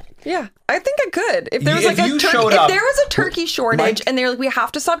 Set it down. Yeah, I think I could. If there was If like you a showed if up- there was a turkey shortage and they're like, we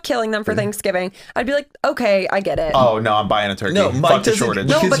have to stop killing them for Thanksgiving, I'd be like, okay, I get it. Oh no, I'm buying a turkey. No, Mike Fuck the doesn't- shortage.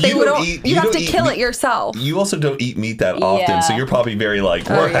 no, because but they you would. don't eat- You you have don't to eat kill meat. it yourself. You also don't eat meat that often, Yeah. so you're probably very like,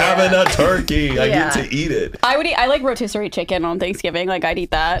 we're yeah. having a turkey. I Yeah. get to eat it. I would eat. I like rotisserie chicken on Thanksgiving. Like, I'd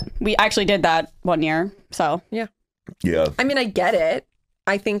eat that. We actually did that one year. So Yeah, Yeah. I mean, I get it.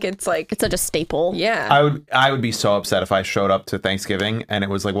 I think it's like, it's such a staple. yeah, I would be so upset if I showed up to Thanksgiving and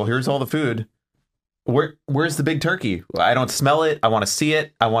it was like, well, here's all the food. Where's the big turkey? I don't smell it. I want to see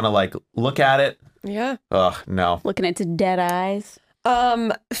it. I want to like look at it. yeah. Ugh, no. Looking into dead eyes.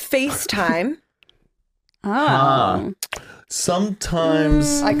 FaceTime. Oh. Huh.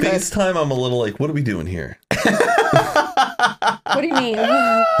 Sometimes I could. FaceTime, I'm a little like, what are we doing here? What do you mean?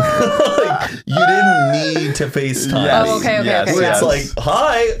 Like, you didn't need to FaceTime. Yes, Oh, okay, okay, yes, okay. Where yes. it's like,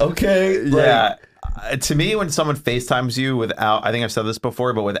 hi, okay. Like, Yeah. To me, when someone FaceTimes you without, I think I've said this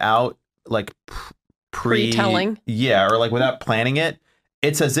before, but without like pre-telling. Pre-telling. Yeah, or like without planning it,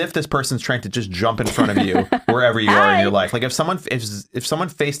 it's as if this person's trying to just jump in front of you wherever you are in your life. Like if someone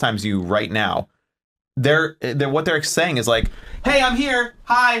FaceTimes you right now, they're what they're saying is like, "Hey, I'm here.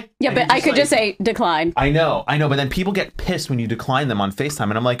 Hi." Yeah, And but you I could just say decline. I know, but then people get pissed when you decline them on FaceTime,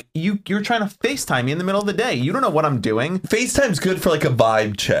 and I'm like, you're trying to FaceTime me in the middle of the day. You don't know what I'm doing. FaceTime's good for like a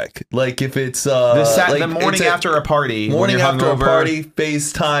vibe check. Like if it's The morning after a party, morning after a party,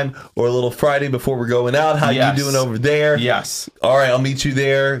 FaceTime, or a little Friday before we're going out. How you doing over there? Yes. All right, I'll meet you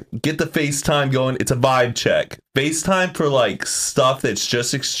there. Get the FaceTime going. It's a vibe check. FaceTime for like stuff that's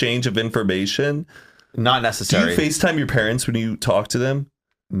just exchange of information. Not Do necessary. you FaceTime your parents when you talk to them?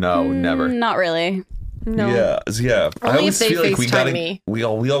 No, never. Not really. No. Yeah. I Only always if they feel like FaceTime me. we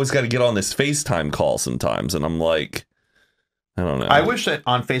always got to get on this FaceTime call sometimes, and I'm like, I don't know. I wish that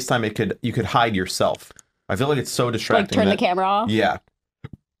on FaceTime you could hide yourself. I feel like it's so Like distracting. turn the that- camera off. Yeah.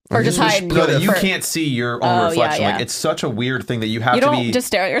 Or just hide. No, that you for- can't see your own Oh, reflection. yeah. Like it's such a weird thing that you have You to don't be. just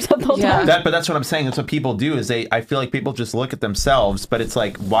stare at yourself the whole Yeah. time. But that's what I'm saying. That's what people do. Is I feel like people just look at themselves. But it's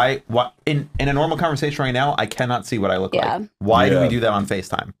like why in a normal conversation right now I cannot see what I look Yeah. like. Why do Yeah. we do that on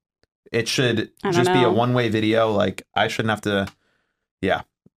FaceTime? It should I don't just be a know. one-way video. Like I shouldn't have to. Yeah,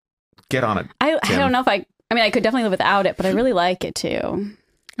 get on it. I Tim. don't know if I mean, I could definitely live without it, but I really like it too.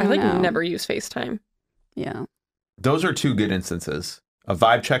 I don't like know. never use FaceTime. Yeah. Those are two good instances: a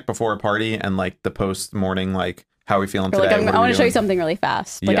vibe check before a party, and like the post morning, like how are we feeling Or like, today? What I are we want to show you doing? something really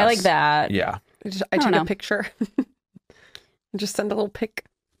fast. Like, I like Yes. that. Yeah. I I don't take know. a picture. Just send a little pic.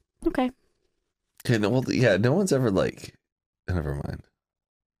 Okay. Okay, no one's ever like, never mind.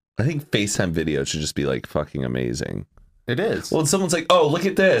 I think FaceTime video should just be like fucking amazing. It is. Well, someone's like, oh, look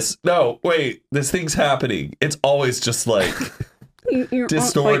at this. No, wait, this thing's happening. It's always just like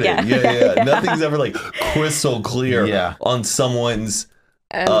distorted. Yeah. Nothing's ever like crystal clear Yeah. on someone's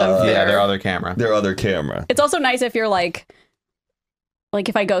And I'm yeah, there. their other camera. their other camera. It's also nice if you're like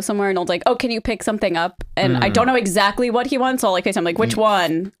if I go somewhere and it's like, oh, can you pick something up? And I don't know exactly what he wants, so I'll like FaceTime, like, which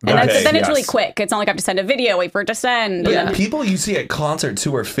one? And Okay, then it's really yes. quick. It's not like I have to send a video, wait for it to send. But and then- people you see at concerts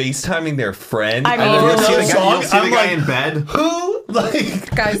who are FaceTiming their friend. I mean- And then Oh, you'll see the guy, song, you'll see the I'm guy like, in bed. who?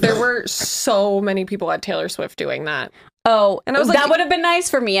 Like, Guys, there were so many people at Taylor Swift doing that. oh, And I was that like- would have been nice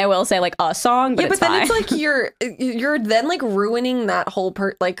for me, I will say, like a song, but Yeah, it's but then fine. it's like you're then like ruining that whole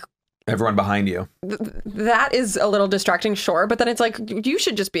like Everyone behind you. that is a little distracting, sure, but then it's like you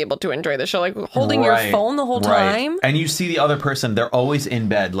should just be able to enjoy the show, like holding Right, your phone the whole right. time. And you see the other person, they're always in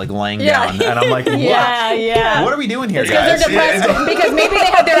bed, like laying Yeah. down. And I'm like, what? yeah. What are we doing here, Because guys? they're depressed because maybe they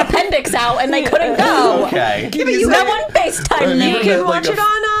had their appendix out and they couldn't go. Okay. No one FaceTimed me. You Right. can Like watch a- it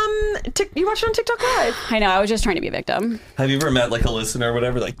on you watch it on TikTok Live. I know, I was just trying to be a victim. have you ever met like a listener or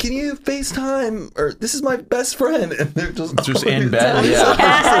whatever? Like, can you FaceTime? Or this is my best friend, and they're just in bed.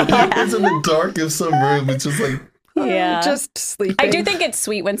 Yeah. It's in the dark of some room. It's just like, Yeah. Just sleeping. I do think it's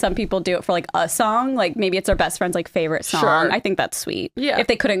sweet when some people do it for like a song, like maybe it's their best friend's like favorite song. Sure. I think that's sweet. Yeah. If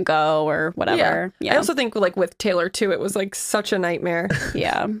they couldn't go or whatever. I also think like with Taylor too, it was like such a nightmare.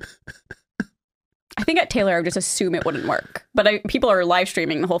 Yeah. I think at Taylor I would just assume it wouldn't work. But people are live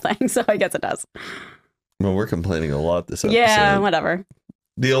streaming the whole thing, so I guess it does. well, we're complaining a lot this episode. Yeah, whatever.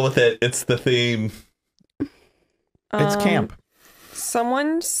 Deal with it. It's the theme. It's camp.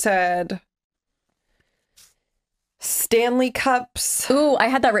 Someone said Stanley Cups. Ooh, I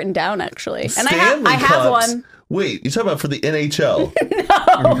had that written down actually. And Stanley I have Cups. one. Wait, you're talking about for the NHL?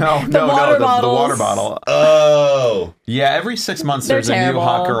 No, water the bottles. water bottle. Oh. Yeah, every 6 months They're there's a terrible. new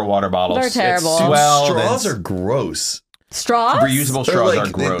hot girl water bottle. They're It's terrible. swelled Straws and are gross. Straws? reusable They're straws like,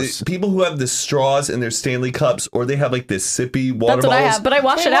 are gross. people who have the straws in their Stanley cups, or they have like this sippy water That's what I bottles. have. But I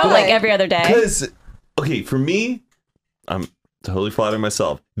wash it out Why? like every other day. Because, okay, for me, I'm totally flattering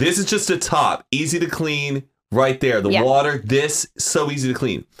myself. This is just a top, easy to clean, right there. The Yeah. water, this, so easy to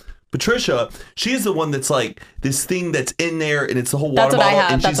clean. Patricia, she is the one that's like this thing that's in there, and it's the whole That's water what I bottle.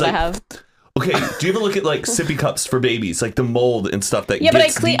 have. And That's she's what like, I have. okay, do you ever look at like sippy cups for babies, like the mold and stuff that Yeah, but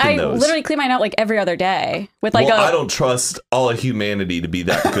gets deep in I those? literally clean mine out like every other day with like well, a. I don't trust all of humanity to be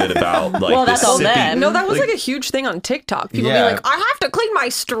that good about like Well, this that's all sippy. then. No, that was like a huge thing on TikTok. People Yeah. be like, I have to clean my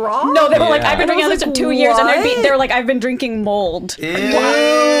straw. No, they were like, Yeah. I've been And I drinking was this for like, 2 years, and what? they were like, I've been drinking mold. Ew.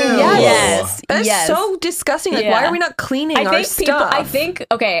 Yes. That's yes. so disgusting. Like, why Yeah. are we not cleaning I our think stuff? people. I think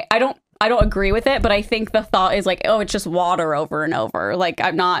okay. I don't agree with it, but I think the thought is like, oh, it's just water over and over. Like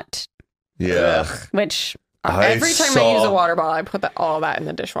I'm not. Yeah. Which Every time I use a water bottle, I put all that in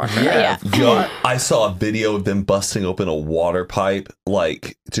the dishwasher. Yeah. Yo, I saw a video of them busting open a water pipe,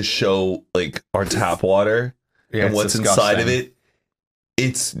 like to show like our tap water Yeah, and it's what's disgusting. inside of it.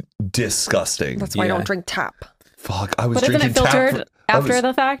 It's disgusting. That's why I Yeah. don't drink tap. Fuck, I was but isn't drinking it filtered tap. I after was,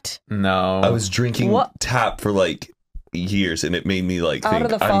 the fact? No. I was drinking What? tap for like years, and it made me like Out think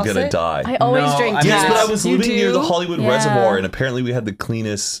of the I'm gonna faucet? die. I always No, drink I- tap. Yes, but I was You living near the do? Hollywood Yeah. Reservoir, and apparently we had the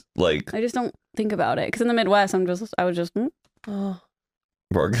cleanest like. I just don't think about it because in the Midwest, I was just Oh,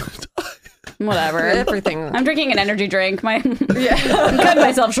 We're gonna die. whatever. everything. I'm drinking an energy drink. I'm Yeah. cutting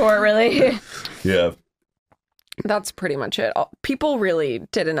myself short, really. Yeah. That's pretty much it. People really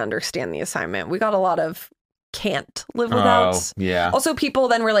didn't understand the assignment. We got a lot of can't live without. Oh, yeah. Also, people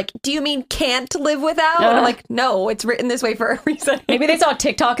then were like, do you mean can't live without? And I'm like, no, it's written this way for a reason. Maybe they saw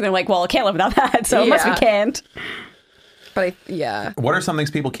TikTok and they're like, well, I can't live without that, so it must be Yeah. can't. But yeah. What are some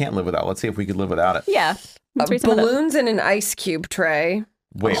things people can't live without? Let's see if we could live without it. Yeah. Let's read some of those. Balloons in an ice cube tray.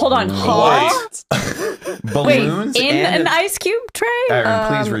 Wait, Hold on. what? Wait, Balloons in and an ice cube tray? Aaron,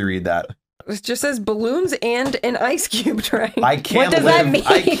 please reread that. It just says balloons and an ice cube tray. I can't does live. that mean?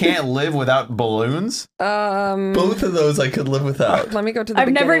 I can't live without balloons. Both of those I could live without. Let me go to the I've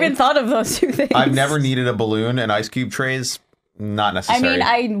never beginning. even thought of those two things. I've never needed a balloon and ice cube trays. Not I necessary. mean,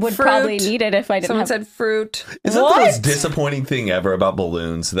 I would Fruit. probably need it if I didn't Someone have. said fruit. Is that the What? most disappointing thing ever about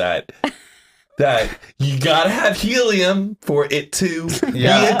balloons? That you gotta have helium for it to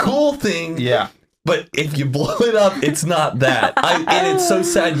Yeah. be a cool thing. Yeah. But if you blow it up, it's not that. And it's so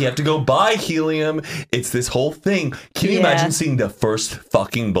sad. You have to go buy helium. It's this whole thing. Can you Yeah. imagine seeing the first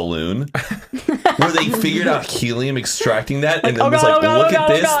fucking balloon where they figured out helium extracting that and oh it was God, like, oh God, look oh at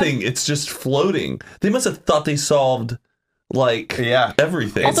God, oh this God. thing. It's just floating. They must have thought they solved like Yeah.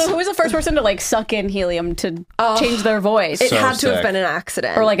 everything. Also, who was the first person to like suck in helium to change their voice? It So had to have sick. been an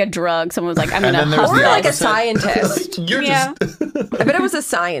accident. Or like a drug. Someone was like, I'm And gonna then there's huff the Or like a opposite. scientist. You're Yeah. just I bet it was a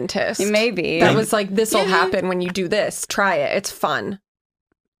scientist. Maybe. That was like, this will happen when you do this. Try it. It's fun.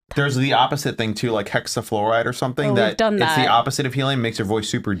 There's the opposite thing too, like hexafluoride or something. Oh, that we've done It's the that. opposite of helium, makes your voice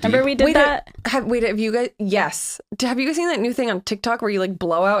super deep. Remember we did that? Have you guys? Yes. Have you guys seen that new thing on TikTok where you like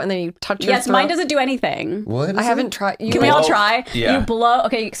blow out and then you touch your Yes, throat? mine doesn't do anything. what? I haven't tried. You Can we all blow- try? Yeah. You blow.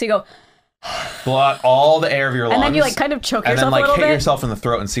 Okay, so you go, Blow out all the air of your lungs, and then you like kind of choke and then yourself like a little hit bit. yourself in the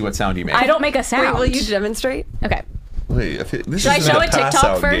throat and see what sound you make. I don't make a sound. Wait, will you demonstrate? Okay. Wait, I feel, this Should I isn't show a a TikTok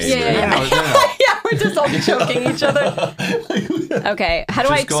pass-out first? game, Yeah, right? No. Yeah, we're just all choking each other. Okay. How do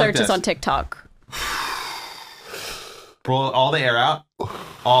Just I go like search this this. on TikTok? Blow all the air out.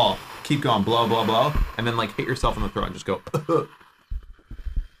 All. Keep going. Blow, blow, blow. And then like hit yourself in the throat and just go.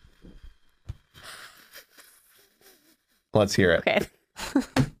 Let's hear it. Okay.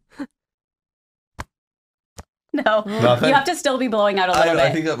 No. Nothing? You have to still be blowing out a little bit.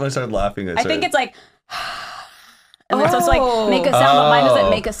 I think I'm gonna start laughing. I think it's like, and then so it's like make a sound, but mine doesn't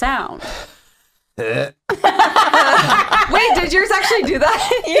make a sound. Wait, did yours actually do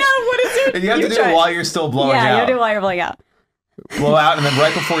that? Yeah, what is it? And you have to do try it while you're still blowing Yeah, you out. have to do it while you're blowing out. Blow out, and then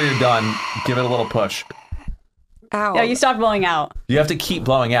right before you're done, give it a little push. Ow. No, you stop blowing out. You have to keep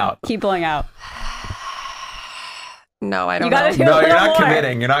blowing out. Keep blowing out. No, I don't You gotta know. do No, a you're little not more.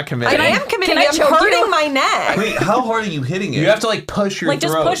 committing. You're not committing. I am committing. Can I I'm choke hurting you? my neck. Wait, how hard are you hitting it? You have to like push your Like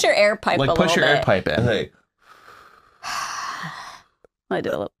just throat. push your air pipe like a push little your bit. air pipe in. Hey, I did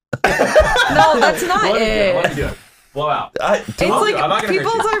a little. No, that's not it. do it. Blow out. It's like I'm not gonna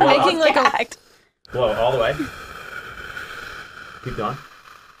people hurt you. are Blow making like a. Blow all the way. Keep going.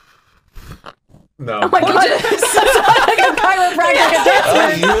 No. Oh my god! Like a chiropractic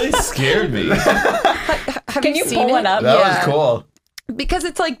adjustment. you really scared me. Have Can you seen pull it? one up? That Yeah. was cool. Because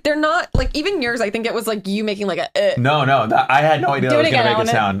it's like they're not like even yours. I think it was like you making like a. No, I had no idea Do that it was gonna again, I make a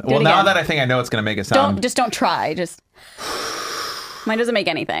wanna- sound. do it Well, now again. that I think I know it's gonna make a sound. Don't try. Just mine doesn't make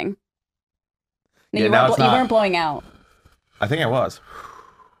anything. No, Yeah, you, now weren't it's you not. weren't blowing out. I think I was.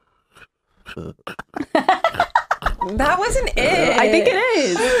 That wasn't it. I think it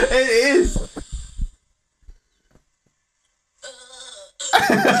is. It is.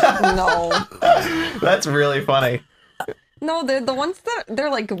 No, That's really funny. no, the ones that they're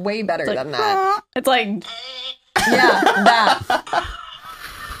like way better than that. It's like Yeah, that.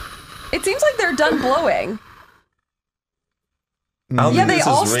 It seems like they're done blowing. Yeah, they This is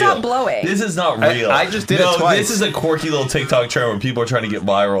all real. stopped blowing. This is not real. I just did it no, twice. This is a quirky little TikTok trend where people are trying to get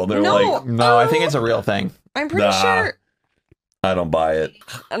viral. They're No. like, No, I think it's a real thing. I'm pretty Nah. sure. I don't buy it.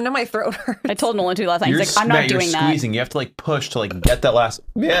 I know my throat hurts. I told Nolan to last night. He's like, I'm not you're doing that. squeezing. You have to like push to like get that last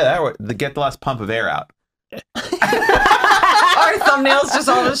get the last pump of air out. Our thumbnails just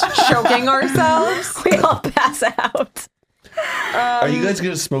all just choking ourselves. We all pass out. Are you guys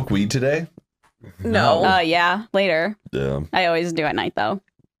gonna smoke weed today? No. Yeah, later. Yeah. I always do at night though.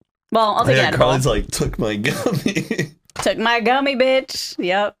 Well, I'll take an Yeah, edible. Carly's like, took my gummy. Took my gummy, bitch.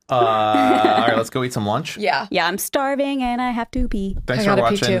 Yep. All right, let's go eat some lunch. Yeah. Yeah, I'm starving and I have to pee. Thanks I for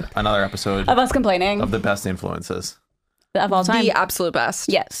gotta pee watching too. another episode Of us complaining of the best influences. of all time. The absolute best.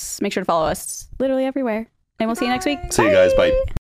 Yes. Make sure to follow us literally everywhere. And we'll see you next week. See you guys. Bye.